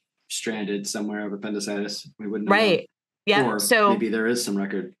stranded somewhere of appendicitis? We wouldn't know. Right. Yeah. Or so maybe there is some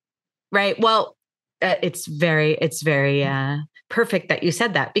record. Right. Well, it's very perfect that you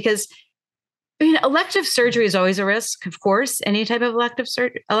said that because elective surgery is always a risk, of course, any type of elective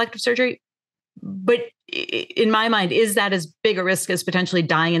surgery. but in my mind, is that as big a risk as potentially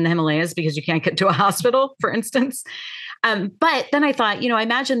dying in the Himalayas because you can't get to a hospital, for instance? But then I thought, I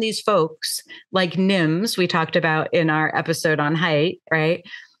imagine these folks like NIMS, we talked about in our episode on height, right?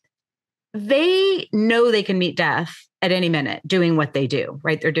 They know they can meet death at any minute doing what they do,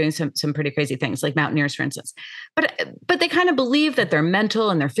 right? They're doing some pretty crazy things, like mountaineers, for instance. But they kind of believe that their mental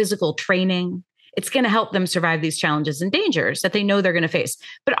and their physical training, it's going to help them survive these challenges and dangers that they know they're going to face.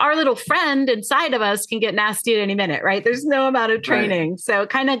 But our little friend inside of us can get nasty at any minute, right? There's no amount of training. Right. So it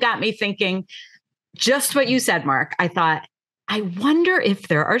kind of got me thinking just what you said, Mark. I thought, I wonder if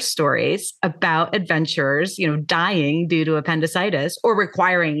there are stories about adventurers, dying due to appendicitis or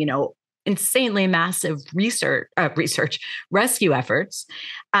requiring, insanely massive research rescue efforts.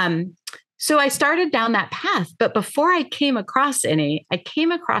 So I started down that path. But before I came across any, I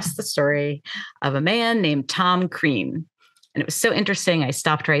came across the story of a man named Tom Crean. And it was so interesting, I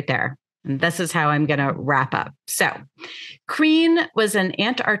stopped right there. And this is how I'm going to wrap up. So Crean was an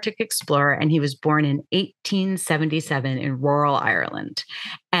Antarctic explorer, and he was born in 1877 in rural Ireland.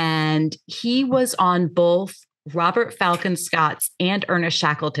 And he was on both Robert Falcon Scott's and Ernest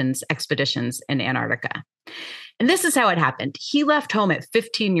Shackleton's expeditions in Antarctica. And this is how it happened. He left home at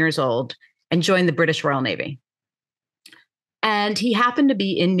 15 years old and joined the British Royal Navy. And he happened to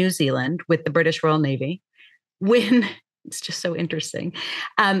be in New Zealand with the British Royal Navy when, it's just so interesting,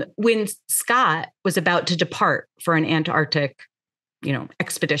 when Scott was about to depart for an Antarctic,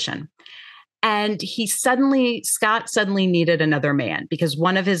 expedition. And Scott suddenly needed another man because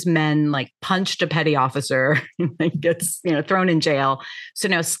one of his men punched a petty officer and gets, thrown in jail. So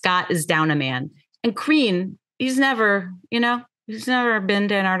now Scott is down a man. And Crean, he's never been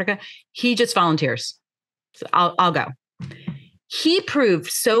to Antarctica. He just volunteers. So I'll go. He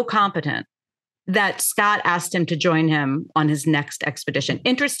proved so competent that Scott asked him to join him on his next expedition.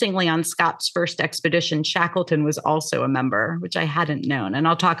 Interestingly, on Scott's first expedition, Shackleton was also a member, which I hadn't known. And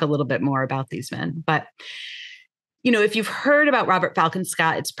I'll talk a little bit more about these men. But, if you've heard about Robert Falcon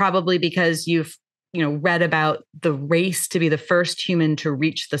Scott, it's probably because you've, read about the race to be the first human to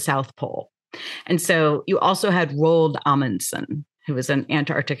reach the South Pole. And so you also had Roald Amundsen, who was an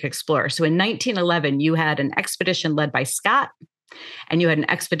Antarctic explorer. So in 1911, you had an expedition led by Scott, and you had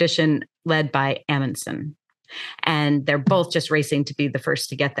an expedition led by Amundsen. And they're both just racing to be the first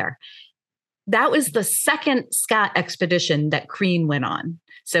to get there. That was the second Scott expedition that Crean went on.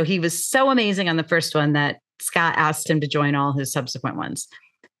 So he was so amazing on the first one that Scott asked him to join all his subsequent ones.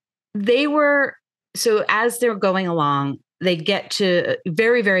 So as they're going along, they get to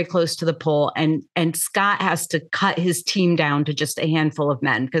very, very close to the pole, and Scott has to cut his team down to just a handful of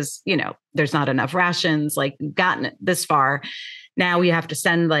men because, there's not enough rations, gotten it this far. Now we have to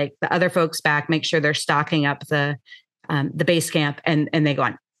send the other folks back, make sure they're stocking up the base camp, and they go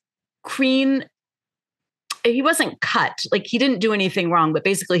on. Crean, he wasn't cut, he didn't do anything wrong, but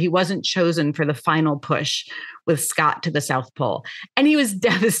basically he wasn't chosen for the final push with Scott to the South Pole. And he was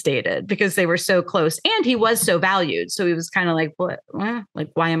devastated because they were so close and he was so valued. So he was kind of what?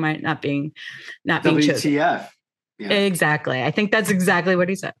 Why am I not being chosen? WTF. Yeah. Exactly. I think that's exactly what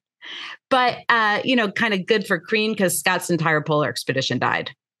he said. But, kind of good for Crean because Scott's entire polar expedition died.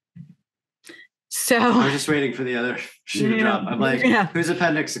 So I was just waiting for the other shoe to drop. I'm whose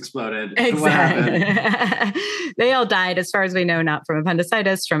appendix exploded? Exactly. What happened? They all died, as far as we know, not from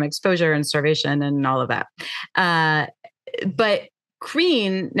appendicitis, from exposure and starvation and all of that. But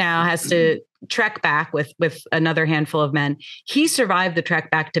Crean now has to trek back with another handful of men. He survived the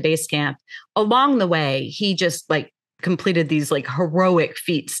trek back to base camp. Along the way, he just completed these heroic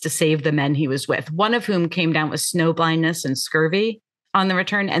feats to save the men he was with, one of whom came down with snow blindness and scurvy on the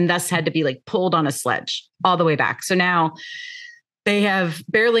return, and thus had to be pulled on a sledge all the way back. So now they have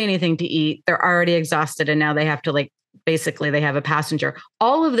barely anything to eat. They're already exhausted. And now they have to basically they have a passenger.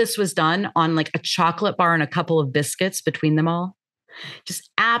 All of this was done on a chocolate bar and a couple of biscuits between them all. Just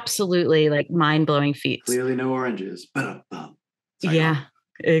absolutely mind-blowing feats. Clearly no oranges. Yeah,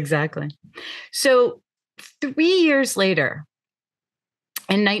 exactly. So 3 years later,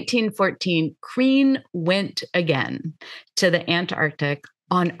 in 1914, Crean went again to the Antarctic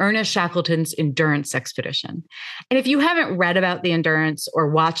on Ernest Shackleton's Endurance expedition. And if you haven't read about the Endurance or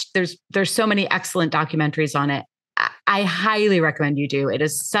watched, there's so many excellent documentaries on it. I highly recommend you do. It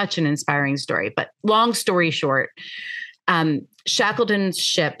is such an inspiring story. But long story short, Shackleton's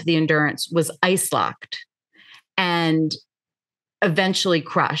ship, the Endurance, was ice-locked and eventually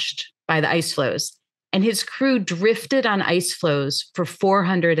crushed by the ice floes. And his crew drifted on ice floes for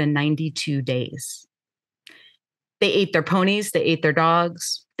 492 days. They ate their ponies, they ate their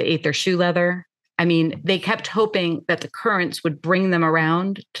dogs, they ate their shoe leather, I mean, they kept hoping that the currents would bring them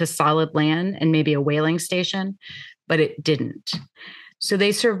around to solid land and maybe a whaling station, but it didn't. So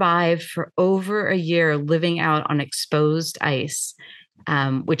they survived for over a year living out on exposed ice,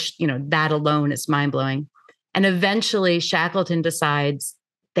 which, that alone is mind-blowing. And eventually Shackleton decides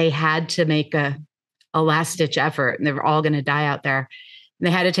they had to make a last-ditch effort, and they were all going to die out there. And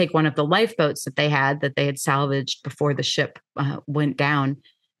they had to take one of the lifeboats that they had salvaged before the ship went down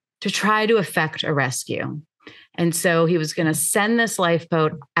to try to effect a rescue. And so he was going to send this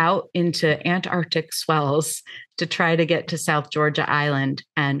lifeboat out into Antarctic swells to try to get to South Georgia Island.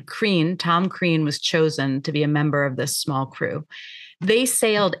 And Tom Crean was chosen to be a member of this small crew. They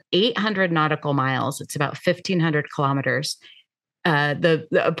sailed 800 nautical miles. It's about 1,500 kilometers.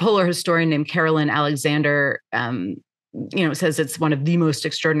 The polar historian named Carolyn Alexander says it's one of the most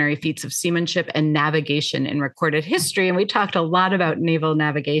extraordinary feats of seamanship and navigation in recorded history. And we talked a lot about naval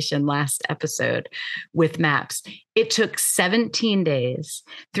navigation last episode with maps. It took 17 days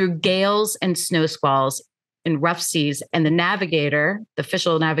through gales and snow squalls in rough seas. And the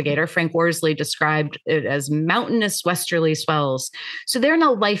official navigator, Frank Worsley, described it as mountainous westerly swells. So they're in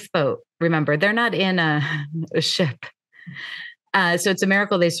a lifeboat. Remember, they're not in a ship. So it's a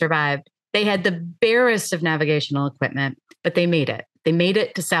miracle they survived. They had the barest of navigational equipment, but they made it. They made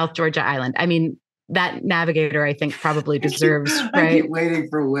it to South Georgia Island. I mean, that navigator, I think, probably deserves, right? I keep waiting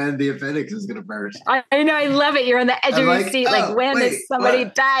for when the appendix is going to burst. I know. I love it. You're on the edge of your seat. When is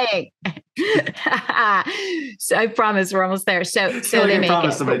somebody dying? So I promise we're almost there. So they make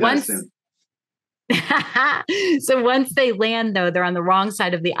it. So once they land, though, they're on the wrong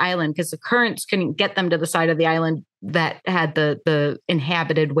side of the island because the currents couldn't get them to the side of the island that had the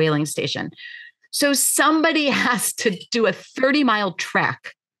inhabited whaling station. So somebody has to do a 30-mile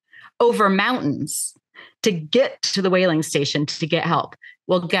trek over mountains to get to the whaling station to get help.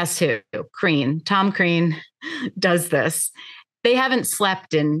 Well, guess who? Tom Crean does this. They haven't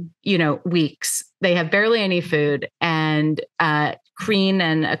slept in, weeks. They have barely any food. And Crean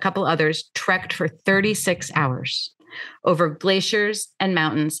and a couple others trekked for 36 hours over glaciers and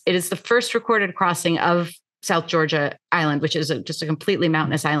mountains. It is the first recorded crossing of South Georgia Island, which is just a completely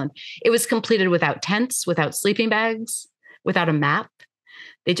mountainous island. It was completed without tents, without sleeping bags, without a map.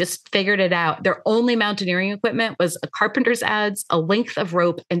 They just figured it out. Their only mountaineering equipment was a carpenter's adze, a length of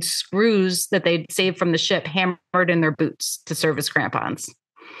rope, and screws that they'd saved from the ship hammered in their boots to serve as crampons.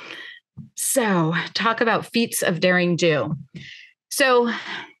 So talk about feats of daring do. So,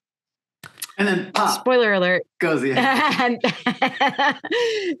 and then spoiler alert, goes the and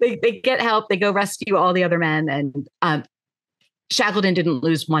they get help. They go rescue all the other men, and Shackleton didn't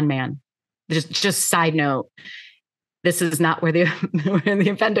lose one man. Just side note, this is not where the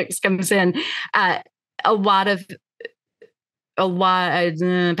appendix comes in.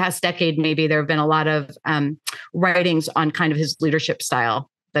 Past decade, maybe there have been a lot of writings on kind of his leadership style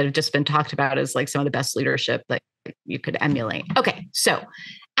that have just been talked about as like some of the best leadership that you could emulate. Okay, so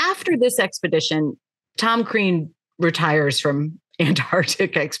after this expedition, Tom Crean retires from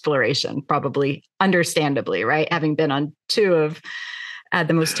Antarctic exploration, probably understandably, right? Having been on two of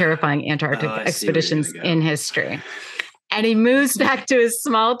the most terrifying Antarctic expeditions in history. And he moves back to his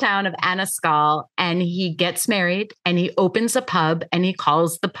small town of Anascal, and he gets married, and he opens a pub, and he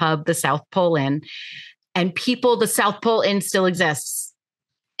calls the pub the South Pole Inn. And the South Pole Inn still exists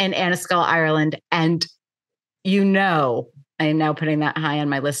in Anascal, Ireland. And I am now putting that high on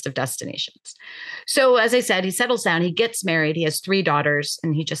my list of destinations. So as I said, he settles down, he gets married, he has 3 daughters,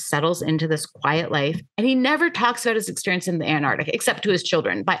 and he just settles into this quiet life. And he never talks about his experience in the Antarctic, except to his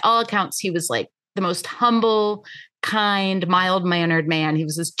children. By all accounts, he was like the most humble, kind, mild-mannered man. He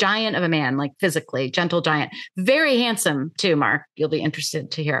was this giant of a man, like physically, gentle giant. Very handsome too, Mark. You'll be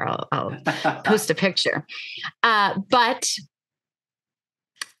interested to hear. I'll post a picture. But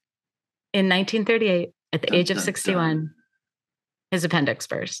in 1938, at the age of 61, his appendix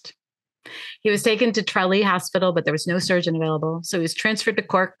burst. He was taken to Tralee Hospital, but there was no surgeon available. So he was transferred to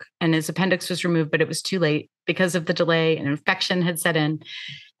Cork and his appendix was removed, but it was too late because of the delay. An infection had set in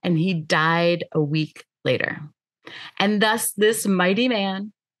and he died a week later. And thus this mighty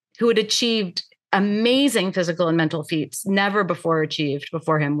man who had achieved amazing physical and mental feats never before achieved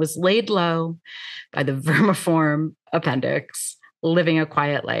before him was laid low by the vermiform appendix, living a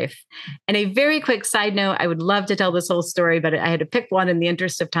quiet life. And a very quick side note, I would love to tell this whole story, but I had to pick one in the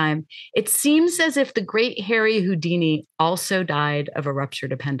interest of time. It seems as if the great Harry Houdini also died of a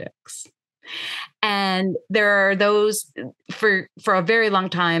ruptured appendix. And there are those for a very long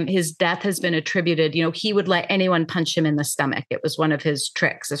time, his death has been attributed, he would let anyone punch him in the stomach. It was one of his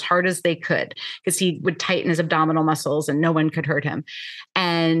tricks, as hard as they could, because he would tighten his abdominal muscles and no one could hurt him.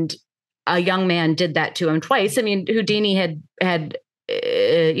 And a young man did that to him twice. I mean, Houdini had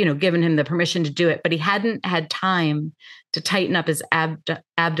given him the permission to do it, but he hadn't had time to tighten up his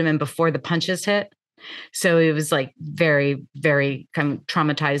abdomen before the punches hit. So it was like very, very kind of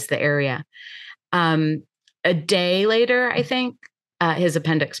traumatized the area. A day later, I think, his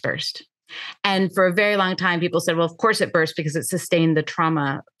appendix burst. And for a very long time, people said, well, of course it burst because it sustained the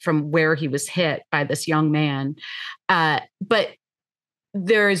trauma from where he was hit by this young man. But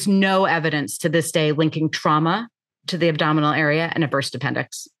there is no evidence to this day linking trauma to the abdominal area and a burst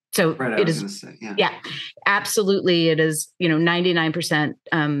appendix. So it is, absolutely. It is, 99%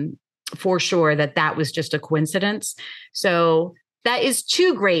 for sure that was just a coincidence. So that is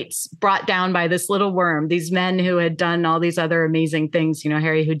two greats brought down by this little worm. These men who had done all these other amazing things.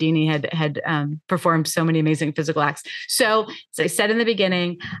 Harry Houdini had performed so many amazing physical acts. So as I said in the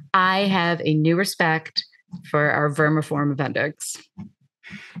beginning, I have a new respect for our vermiform appendix.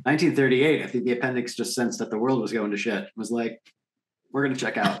 1938, I think the appendix just sensed that the world was going to shit. It was like, we're going to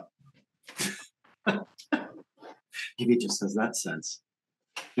check out. Maybe it just has that sense.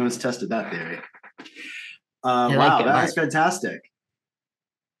 No one's tested that theory. Wow, that was fantastic.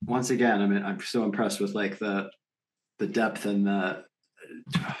 Once again, I'm so impressed with like the depth and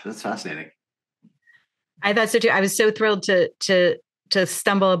that's fascinating. I thought so too. I was so thrilled to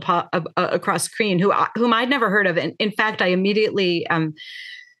stumble across Crean, whom I'd never heard of. And in fact, I immediately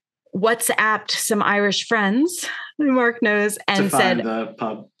WhatsApped some Irish friends who Mark knows and said, the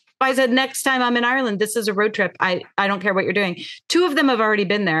pub. I said, next time I'm in Ireland, this is a road trip. I don't care what you're doing. Two of them have already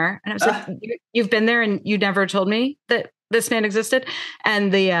been there. And I was like, you've been there and you never told me that this man existed.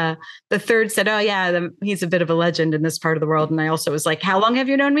 And the third said, oh yeah, he's a bit of a legend in this part of the world. And I also was like, how long have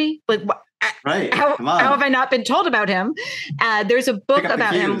you known me? Like, right. How have I not been told about him? There's a book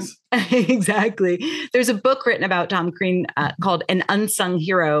about him. Exactly. There's a book written about Tom Crean called An Unsung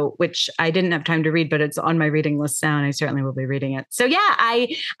Hero, which I didn't have time to read, but it's on my reading list now, and I certainly will be reading it. So yeah,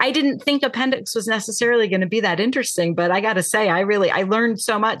 I didn't think Appendix was necessarily going to be that interesting, but I got to say, I learned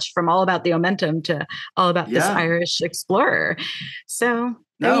so much from all about the Omentum to all about this Irish explorer. So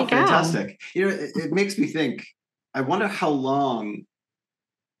there you go. Fantastic. It makes me think, I wonder how long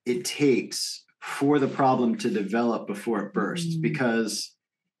it takes for the problem to develop before it bursts. Because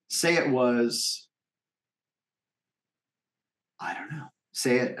say it was, I don't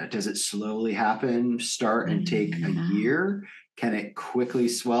know, does it slowly happen, start and take a year? Can it quickly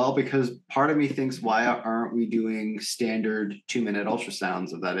swell? Because part of me thinks, why aren't we doing standard 2-minute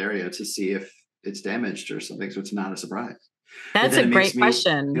ultrasounds of that area to see if it's damaged or something, so it's not a surprise? That's a great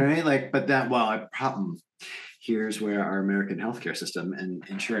question. You know what I mean? Like, but here's where our American healthcare system and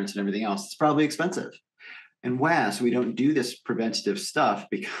insurance and everything else, it's probably expensive. And so we don't do this preventative stuff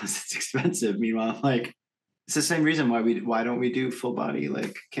because it's expensive. Meanwhile, like, it's the same reason why don't we do full body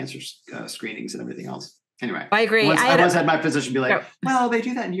like cancer screenings and everything else? Anyway, I agree. I once had my physician be like, well, they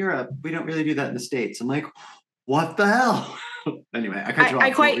do that in Europe. We don't really do that in the States. I'm like, what the hell? Anyway, I cut you off.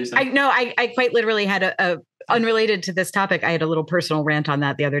 I quite literally had a unrelated to this topic. I had a little personal rant on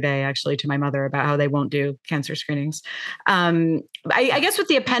that the other day, actually, to my mother about how they won't do cancer screenings. I guess with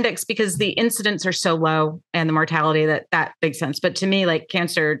the appendix, because the incidents are so low and the mortality, that makes sense. But to me, like,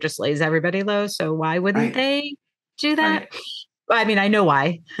 cancer just lays everybody low. So why wouldn't they do that? Right. Well, I mean, I know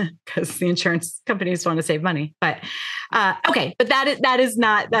why, because the insurance companies want to save money. But okay, but that is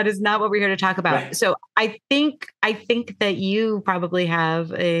not what we're here to talk about. Right. So I think that you probably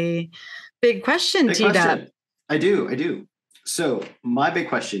have a big question teed up. I do. So my big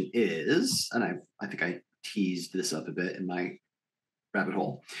question is, and I think I teased this up a bit in my rabbit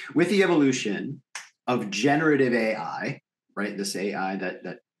hole, with the evolution of generative AI, right? This AI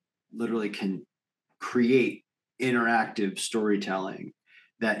that literally can create interactive storytelling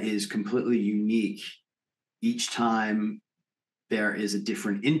that is completely unique each time there is a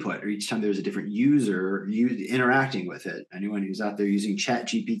different input, or each time there's a different user interacting with it. Anyone who's out there using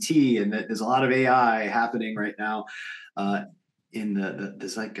ChatGPT, and that there's a lot of AI happening right now in the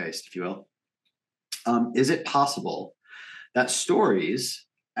zeitgeist, if you will. Is it possible that stories,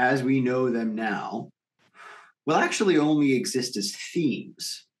 as we know them now, will actually only exist as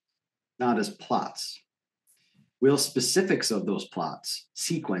themes, not as plots? Will specifics of those plots,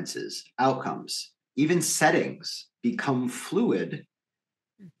 sequences, outcomes, even settings become fluid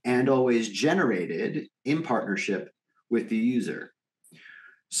and always generated in partnership with the user,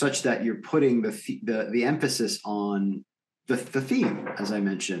 such that you're putting the emphasis on the theme, as I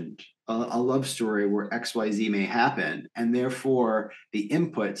mentioned, a love story where XYZ may happen, and therefore the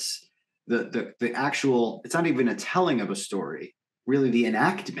inputs, the actual, it's not even a telling of a story, really the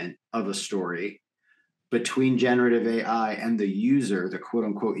enactment of a story between generative AI and the user, the quote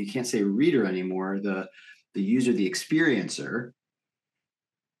unquote, you can't say reader anymore, the user, the experiencer,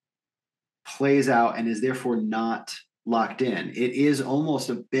 plays out and is therefore not locked in. It is almost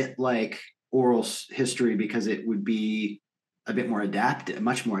a bit like oral history because it would be a bit more adaptive,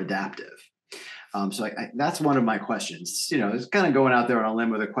 much more adaptive. So that's one of my questions. It's kind of going out there on a limb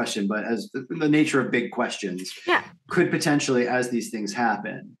with a question, but as the nature of big questions, could potentially, as these things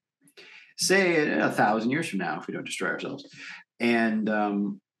happen, say 1,000 years from now, if we don't destroy ourselves, and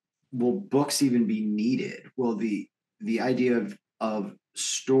will books even be needed? Will the idea of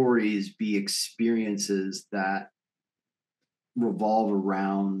stories be experiences that revolve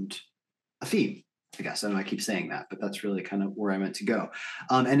around a theme? I guess I don't know, I keep saying that, but that's really kind of where I meant to go.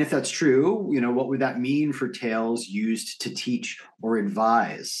 And if that's true, what would that mean for tales used to teach or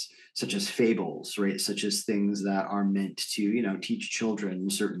advise, such as fables, right? Such as things that are meant to, teach children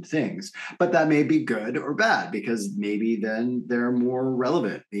certain things, but that may be good or bad because maybe then they're more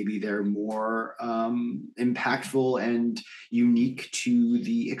relevant. Maybe they're more impactful and unique to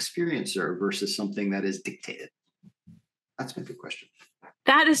the experiencer versus something that is dictated. That's my big question.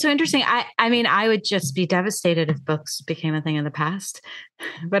 That is so interesting. I mean, I would just be devastated if books became a thing of the past,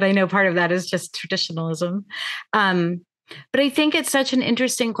 but I know part of that is just traditionalism. But I think it's such an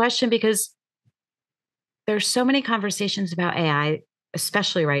interesting question because there's so many conversations about AI,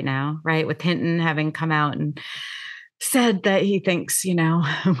 especially right now, right? With Hinton having come out and said that he thinks,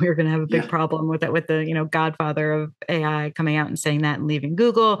 we're going to have a big problem with it, with the, godfather of AI coming out and saying that and leaving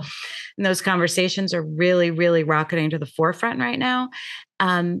Google. And those conversations are really, really rocketing to the forefront right now.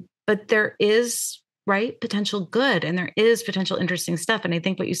 But there is, potential good, and there is potential interesting stuff. And I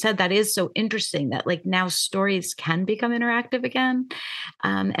think what you said, that is so interesting that like now stories can become interactive again,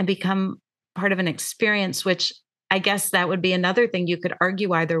 and become part of an experience, which I guess that would be another thing you could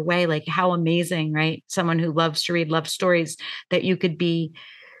argue either way, like how amazing, right? Someone who loves to read, loves stories, that you could be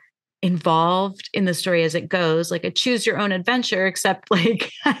involved in the story as it goes, like a choose your own adventure, except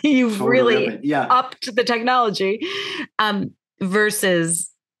like you've really upped the technology, versus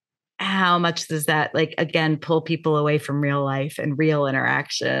how much does that, like, again, pull people away from real life and real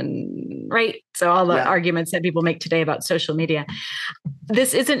interaction, right? So all the arguments that people make today about social media,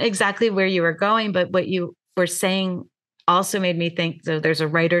 this isn't exactly where you were going, but what you were saying also made me think, so there's a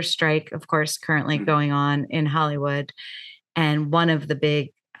writer's strike, of course, currently going on in Hollywood. And one of the big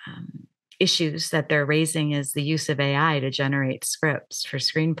issues that they're raising is the use of AI to generate scripts for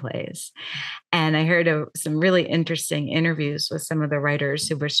screenplays. And I heard some really interesting interviews with some of the writers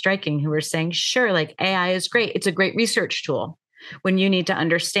who were striking, who were saying, sure, like AI is great. It's a great research tool. When you need to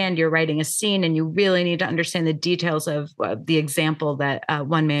understand, you're writing a scene and you really need to understand the details of the example that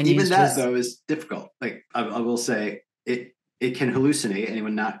one man even used. Even that, though, is difficult. Like I will say, it can hallucinate.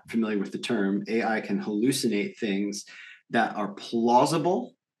 Anyone not familiar with the term, AI can hallucinate things that are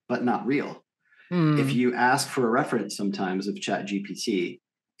plausible but not real. If you ask for a reference sometimes of ChatGPT,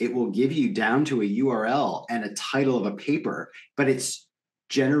 it will give you down to a URL and a title of a paper, but it's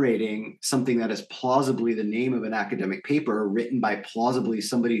generating something that is plausibly the name of an academic paper written by plausibly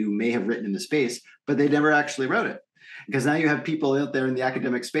somebody who may have written in the space, but they never actually wrote it. Because now you have people out there in the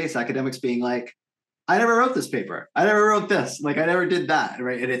academic space, academics being like, I never wrote this paper. I never wrote this. Like, I never did that.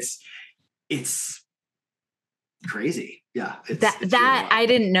 Right. And it's crazy. Yeah. It's really I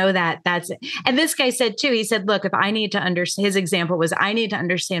didn't know that. That's it. And this guy said too, he said, look, if I need to understand, his example was, I need to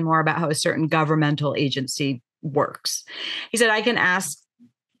understand more about how a certain governmental agency works. He said, I can ask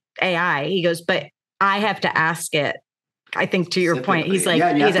AI. He goes, but I have to ask it. I think to your point, he's like, you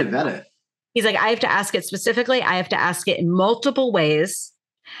have to vet it. He's like, I have to ask it specifically. I have to ask it in multiple ways.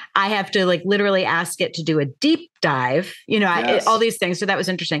 I have to like literally ask it to do a deep dive, all these things. So that was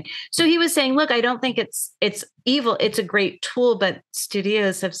interesting. So he was saying, look, I don't think it's evil. It's a great tool, but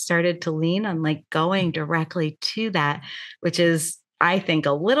studios have started to lean on like going directly to that, which is, I think,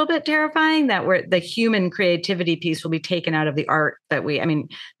 a little bit terrifying, that where the human creativity piece will be taken out of the art that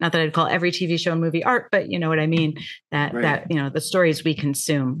not that I'd call every TV show and movie art, but you know what I mean? That the stories we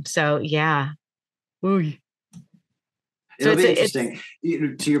consume. So yeah. Ooh. It'll be interesting.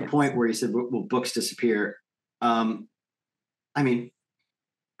 To your point where you said, will books disappear? I mean,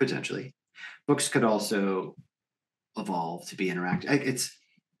 potentially. Books could also evolve to be interactive.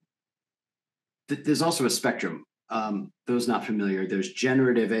 There's also a spectrum. Those not familiar, there's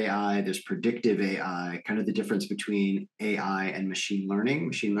generative AI, there's predictive AI, kind of the difference between AI and machine learning.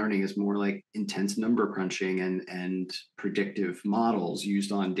 Machine learning is more like intense number crunching and predictive models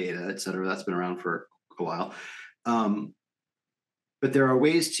used on data, et cetera. That's been around for a while. But there are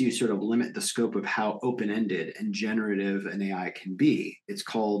ways to sort of limit the scope of how open-ended and generative an AI can be. It's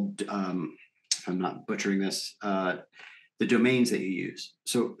called if I'm not butchering this, the domains that you use.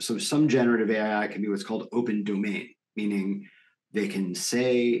 So some generative AI can be what's called open domain, meaning they can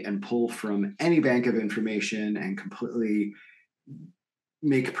say and pull from any bank of information and completely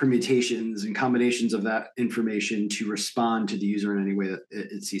make permutations and combinations of that information to respond to the user in any way that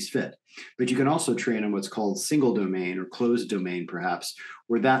it sees fit. But you can also train on what's called single domain or closed domain, perhaps,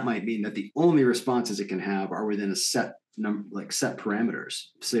 where that might mean that the only responses it can have are within a set number, like set parameters.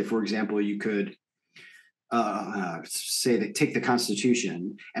 Say, for example, you could say that take the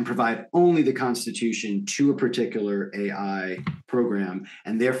Constitution and provide only the Constitution to a particular AI program,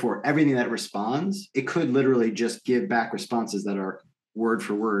 and therefore everything that responds, it could literally just give back responses that are word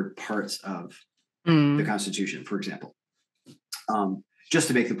for word parts of the Constitution, for example. Just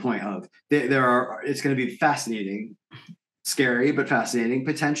to make the point of it's going to be fascinating, scary, but fascinating,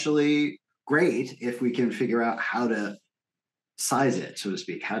 potentially great if we can figure out how to size it, so to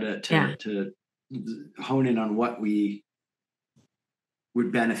speak, how to hone in on what we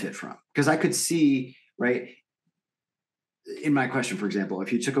would benefit from. Because I could see, right, in my question, for example,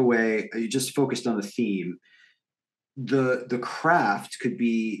 if you took away, you just focused on the theme, the craft could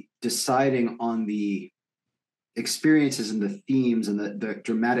be deciding on the experiences and the themes and the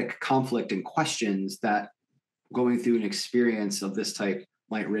dramatic conflict and questions that going through an experience of this type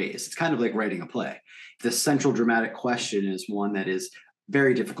might raise. It's kind of like writing a play. The central dramatic question is one that is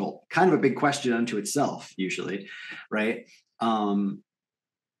very difficult, kind of a big question unto itself, usually, right? And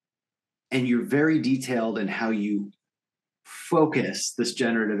you're very detailed in how you focus this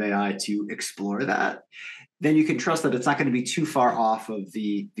generative AI to explore that. Then you can trust that it's not going to be too far off of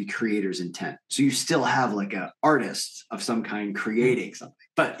the creator's intent. So you still have like an artist of some kind creating something.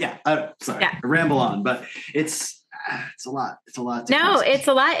 But yeah, I ramble on, but it's a lot. It's a lot. It's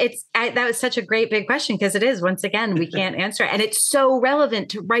a lot. That was such a great big question, because it is, once again, we can't answer it. And it's so relevant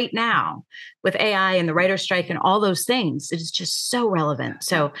to right now with AI and the writer's strike and all those things. It is just so relevant.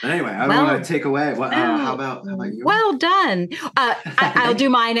 So anyway, I want to take away. How about you? Well done. I'll do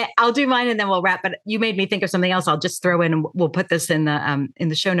mine. And then we'll wrap. But you made me think of something else. I'll just throw in, and we'll put this in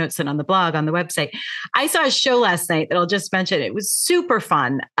the show notes and on the blog, on the website. I saw a show last night that I'll just mention. It was super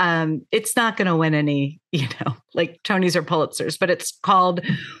fun. It's not going to win any, like Tonys or Pulitzers, but it's called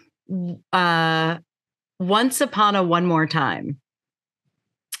Once Upon a One More Time.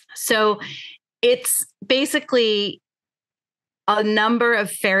 So it's basically a number of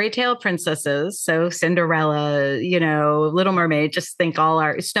fairy tale princesses. So Cinderella, Little Mermaid, just think all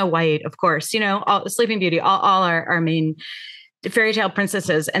our Snow White, of course, all Sleeping Beauty, all our main fairy tale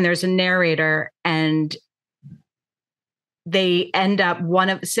princesses. And there's a narrator, and they end up, one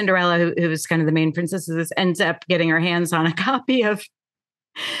of Cinderella, who was kind of the main princesses, ends up getting her hands on a copy of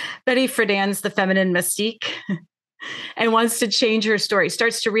Betty Friedan's The Feminine Mystique and wants to change her story,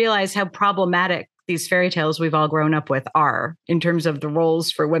 starts to realize how problematic these fairy tales we've all grown up with are in terms of the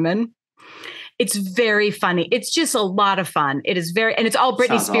roles for women. It's very funny. It's just a lot of fun. It is and it's all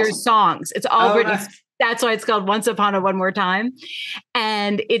Britney Spears songs. It's all Britney. Nice. That's why it's called Once Upon a One More Time.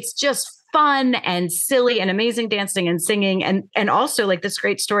 And it's just fun and silly and amazing dancing and singing. And also like this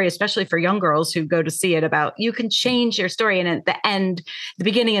great story, especially for young girls who go to see it, about you can change your story. And at the end, the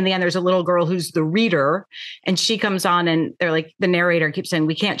beginning and the end, there's a little girl who's the reader, and she comes on and they're like, the narrator keeps saying,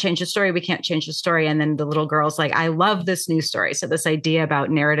 we can't change the story. We can't change the story. And then the little girl's like, I love this new story. So this idea about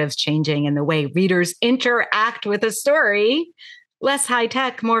narratives changing and the way readers interact with a story, less high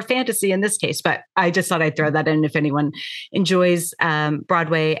tech, more fantasy in this case. But I just thought I'd throw that in if anyone enjoys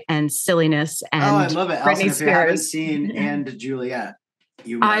Broadway and silliness. And I love it. Britney Alison, if Spears. you haven't seen And Juliet,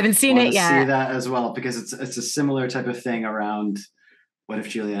 I haven't seen it yet. See that as well, because it's a similar type of thing around what if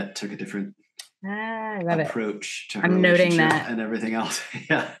Juliet took a different approach to her relationship and everything else.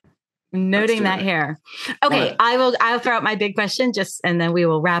 Yeah. Noting that here. Okay, I'll throw out my big question and then we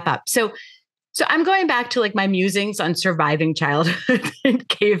will wrap up. So I'm going back to like my musings on surviving childhood in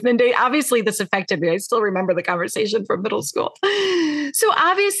caveman day. Obviously, this affected me. I still remember the conversation from middle school. So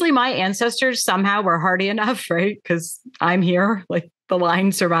obviously, my ancestors somehow were hardy enough, right? Because I'm here, like the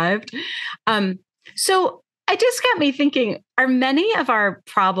line survived. So it just got me thinking, are many of our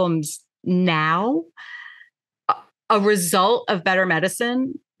problems now a result of better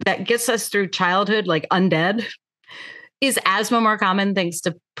medicine that gets us through childhood, like undead? Is asthma more common thanks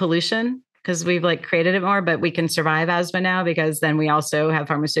to pollution? Because we've like created it more, but we can survive asthma now because then we also have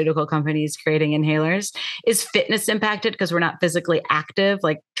pharmaceutical companies creating inhalers. Is fitness impacted because we're not physically active,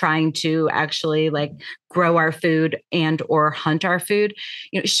 like trying to actually like grow our food and or hunt our food.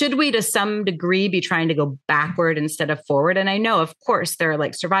 Should we to some degree be trying to go backward instead of forward? And I know, of course, there are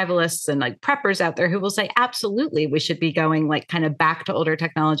like survivalists and like preppers out there who will say, absolutely, we should be going like kind of back to older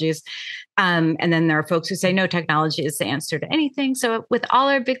technologies. And then there are folks who say, no, technology is the answer to anything. So with all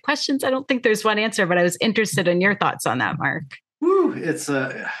our big questions, I don't think there's one answer, but I was interested in your thoughts on that, Mark. Woo, it's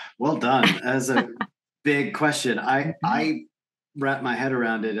well done. As a big question, I wrap my head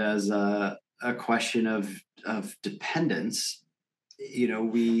around it as a question of dependence.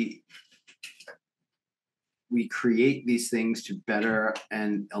 We create these things to better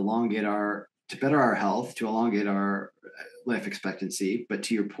and elongate our health, to elongate our life expectancy. But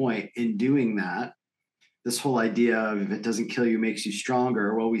to your point, in doing that, this whole idea of if it doesn't kill you, makes you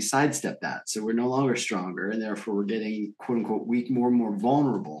stronger. Well, we sidestep that. So we're no longer stronger, and therefore we're getting quote unquote weak, more and more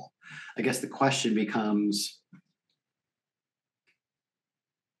vulnerable. I guess the question becomes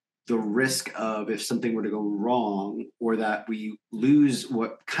the risk of if something were to go wrong, or that we lose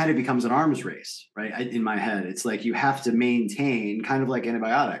what kind of becomes an arms race, right? In my head, it's like you have to maintain, kind of like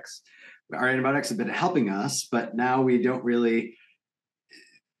antibiotics. Our antibiotics have been helping us, but now we don't really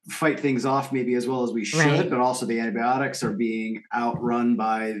fight things off maybe as well as we should, right. But also the antibiotics are being outrun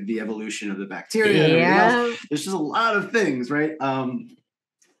by the evolution of the bacteria and everything else. There's just a lot of things, right?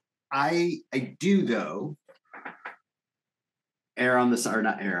 I do though err on this, or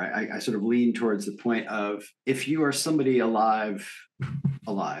not err, I sort of lean towards the point of, if you are somebody alive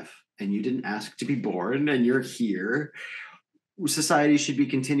and you didn't ask to be born and you're here, society should be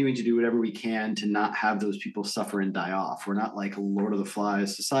continuing to do whatever we can to not have those people suffer and die off. We're not like a Lord of the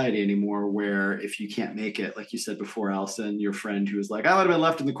Flies society anymore, where if you can't make it, like you said before, Alison, your friend who was like, I would have been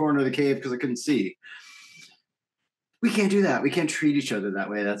left in the corner of the cave because I couldn't see. We can't do that. We can't treat each other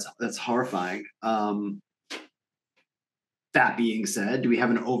that way. That's horrifying. That being said, do we have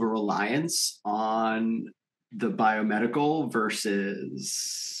an over-reliance on the biomedical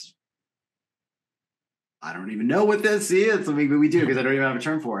versus, I don't even know what this is. So maybe we do, because I don't even have a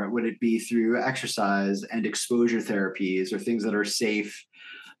term for it. Would it be through exercise and exposure therapies, or things that are safe?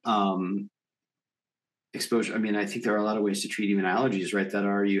 Exposure. I mean, I think there are a lot of ways to treat even allergies, right? That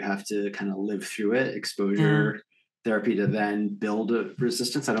are, you have to kind of live through it. Exposure therapy to then build a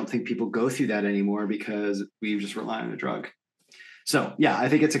resistance. I don't think people go through that anymore because we just rely on a drug. So yeah, I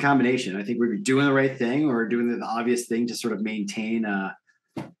think it's a combination. I think we're doing the right thing, or doing the obvious thing to sort of maintain a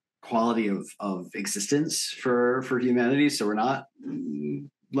quality of existence for humanity, so we're not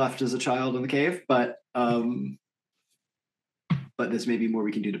left as a child in the cave, but there's maybe more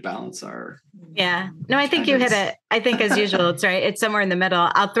we can do to balance our I think you hit it. I think, as usual, it's right, it's somewhere in the middle.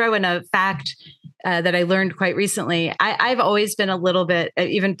 I'll throw in a fact that I learned quite recently. I've always been a little bit,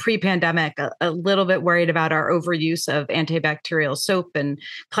 even pre-pandemic, a little bit worried about our overuse of antibacterial soap and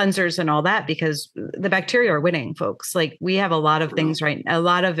cleansers and all that, because the bacteria are winning, folks. Like, we have a lot of things a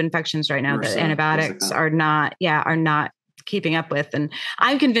lot of infections right now that antibiotics are not keeping up with. And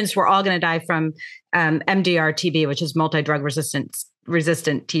I'm convinced we're all going to die from MDR TB, which is multi-drug resistant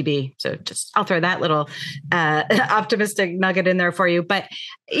TB. So I'll throw that little optimistic nugget in there for you. But,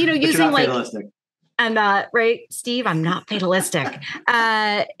 using like, fatalistic. I'm not, right, Steve, I'm not fatalistic.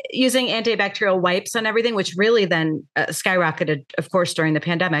 Using antibacterial wipes on everything, which really then skyrocketed, of course, during the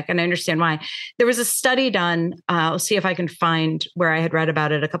pandemic. And I understand why. There was a study done, I'll see if I can find where I had read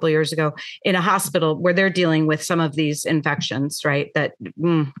about it a couple of years ago, in a hospital where they're dealing with some of these infections, right? That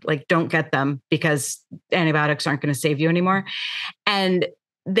don't get them because antibiotics aren't going to save you anymore. And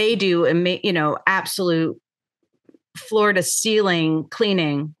they do, absolute floor to ceiling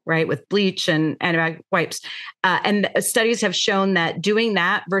cleaning, right, with bleach and antibiotic wipes. And studies have shown that doing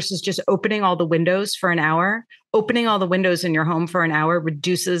that versus just opening all the windows in your home for an hour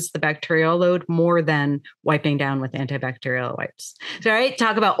reduces the bacterial load more than wiping down with antibacterial wipes. So, right,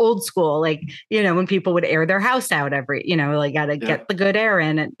 talk about old school, like, when people would air their house out every, got to get the good air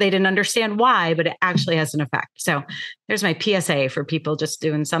in, and they didn't understand why, but it actually has an effect. So there's my PSA for people just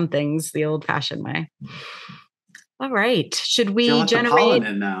doing some things the old fashioned way. All right. Should we generate pollen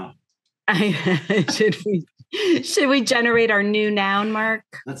in now? Should we generate our new noun, Mark?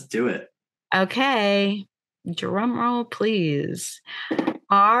 Let's do it. Okay. Drum roll, please.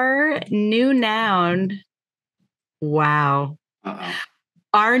 Our new noun. Wow. Uh-oh.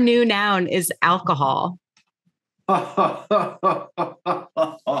 Our new noun is alcohol. Oh,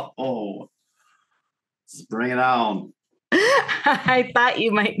 let's bring it on. I thought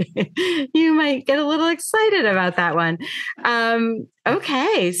you might get a little excited about that one.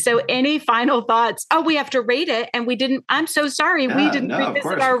 Okay. So any final thoughts? Oh, we have to rate it. And we didn't, I'm so sorry. We didn't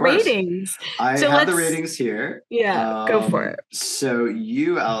revisit our ratings. I have the ratings here. Yeah, go for it. So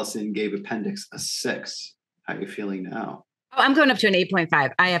you, Alison, gave Appendix a 6. How are you feeling now? Oh, I'm going up to an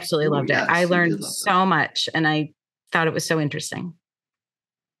 8.5. I absolutely loved it. I learned so much and I thought it was so interesting.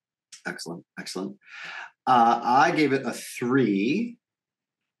 Excellent. I gave it a 3.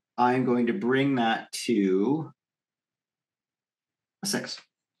 I'm going to bring that to a 6.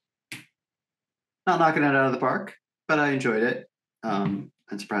 Not knocking it out of the park, but I enjoyed it and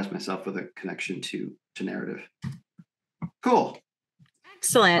surprised myself with a connection to narrative. Cool.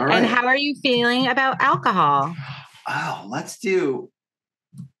 Excellent. Right. And how are you feeling about alcohol? Oh, let's do...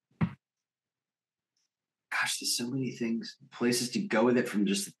 Gosh, there's so many places to go with it, from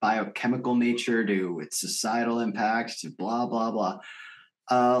just the biochemical nature to its societal impact to blah, blah, blah.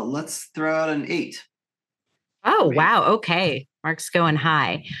 Let's throw out an 8. Oh, wow. Okay. Mark's going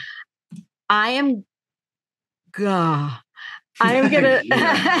high. I'm gonna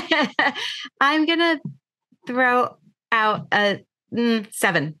throw out a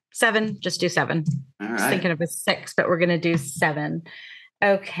 7. Just do 7. All right. Just thinking of a 6, but we're going to do 7.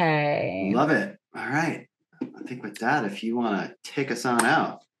 Okay. Love it. All right. I think with that, if you want to take us on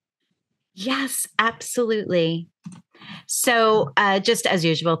out. Yes, absolutely. So just as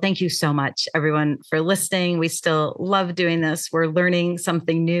usual, thank you so much, everyone, for listening. We still love doing this. We're learning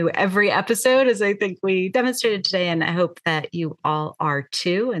something new every episode, as I think we demonstrated today. And I hope that you all are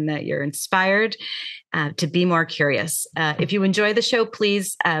too, and that you're inspired to be more curious. If you enjoy the show,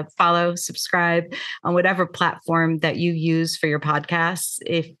 please follow, subscribe on whatever platform that you use for your podcasts.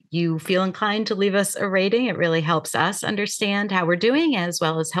 If you feel inclined to leave us a rating, it really helps us understand how we're doing, as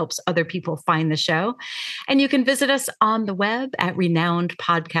well as helps other people find the show. And you can visit us on the web at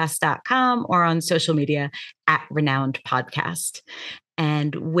renownedpodcast.com or on social media at Renowned Podcast.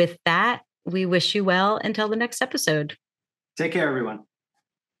 And with that, we wish you well until the next episode. Take care, everyone.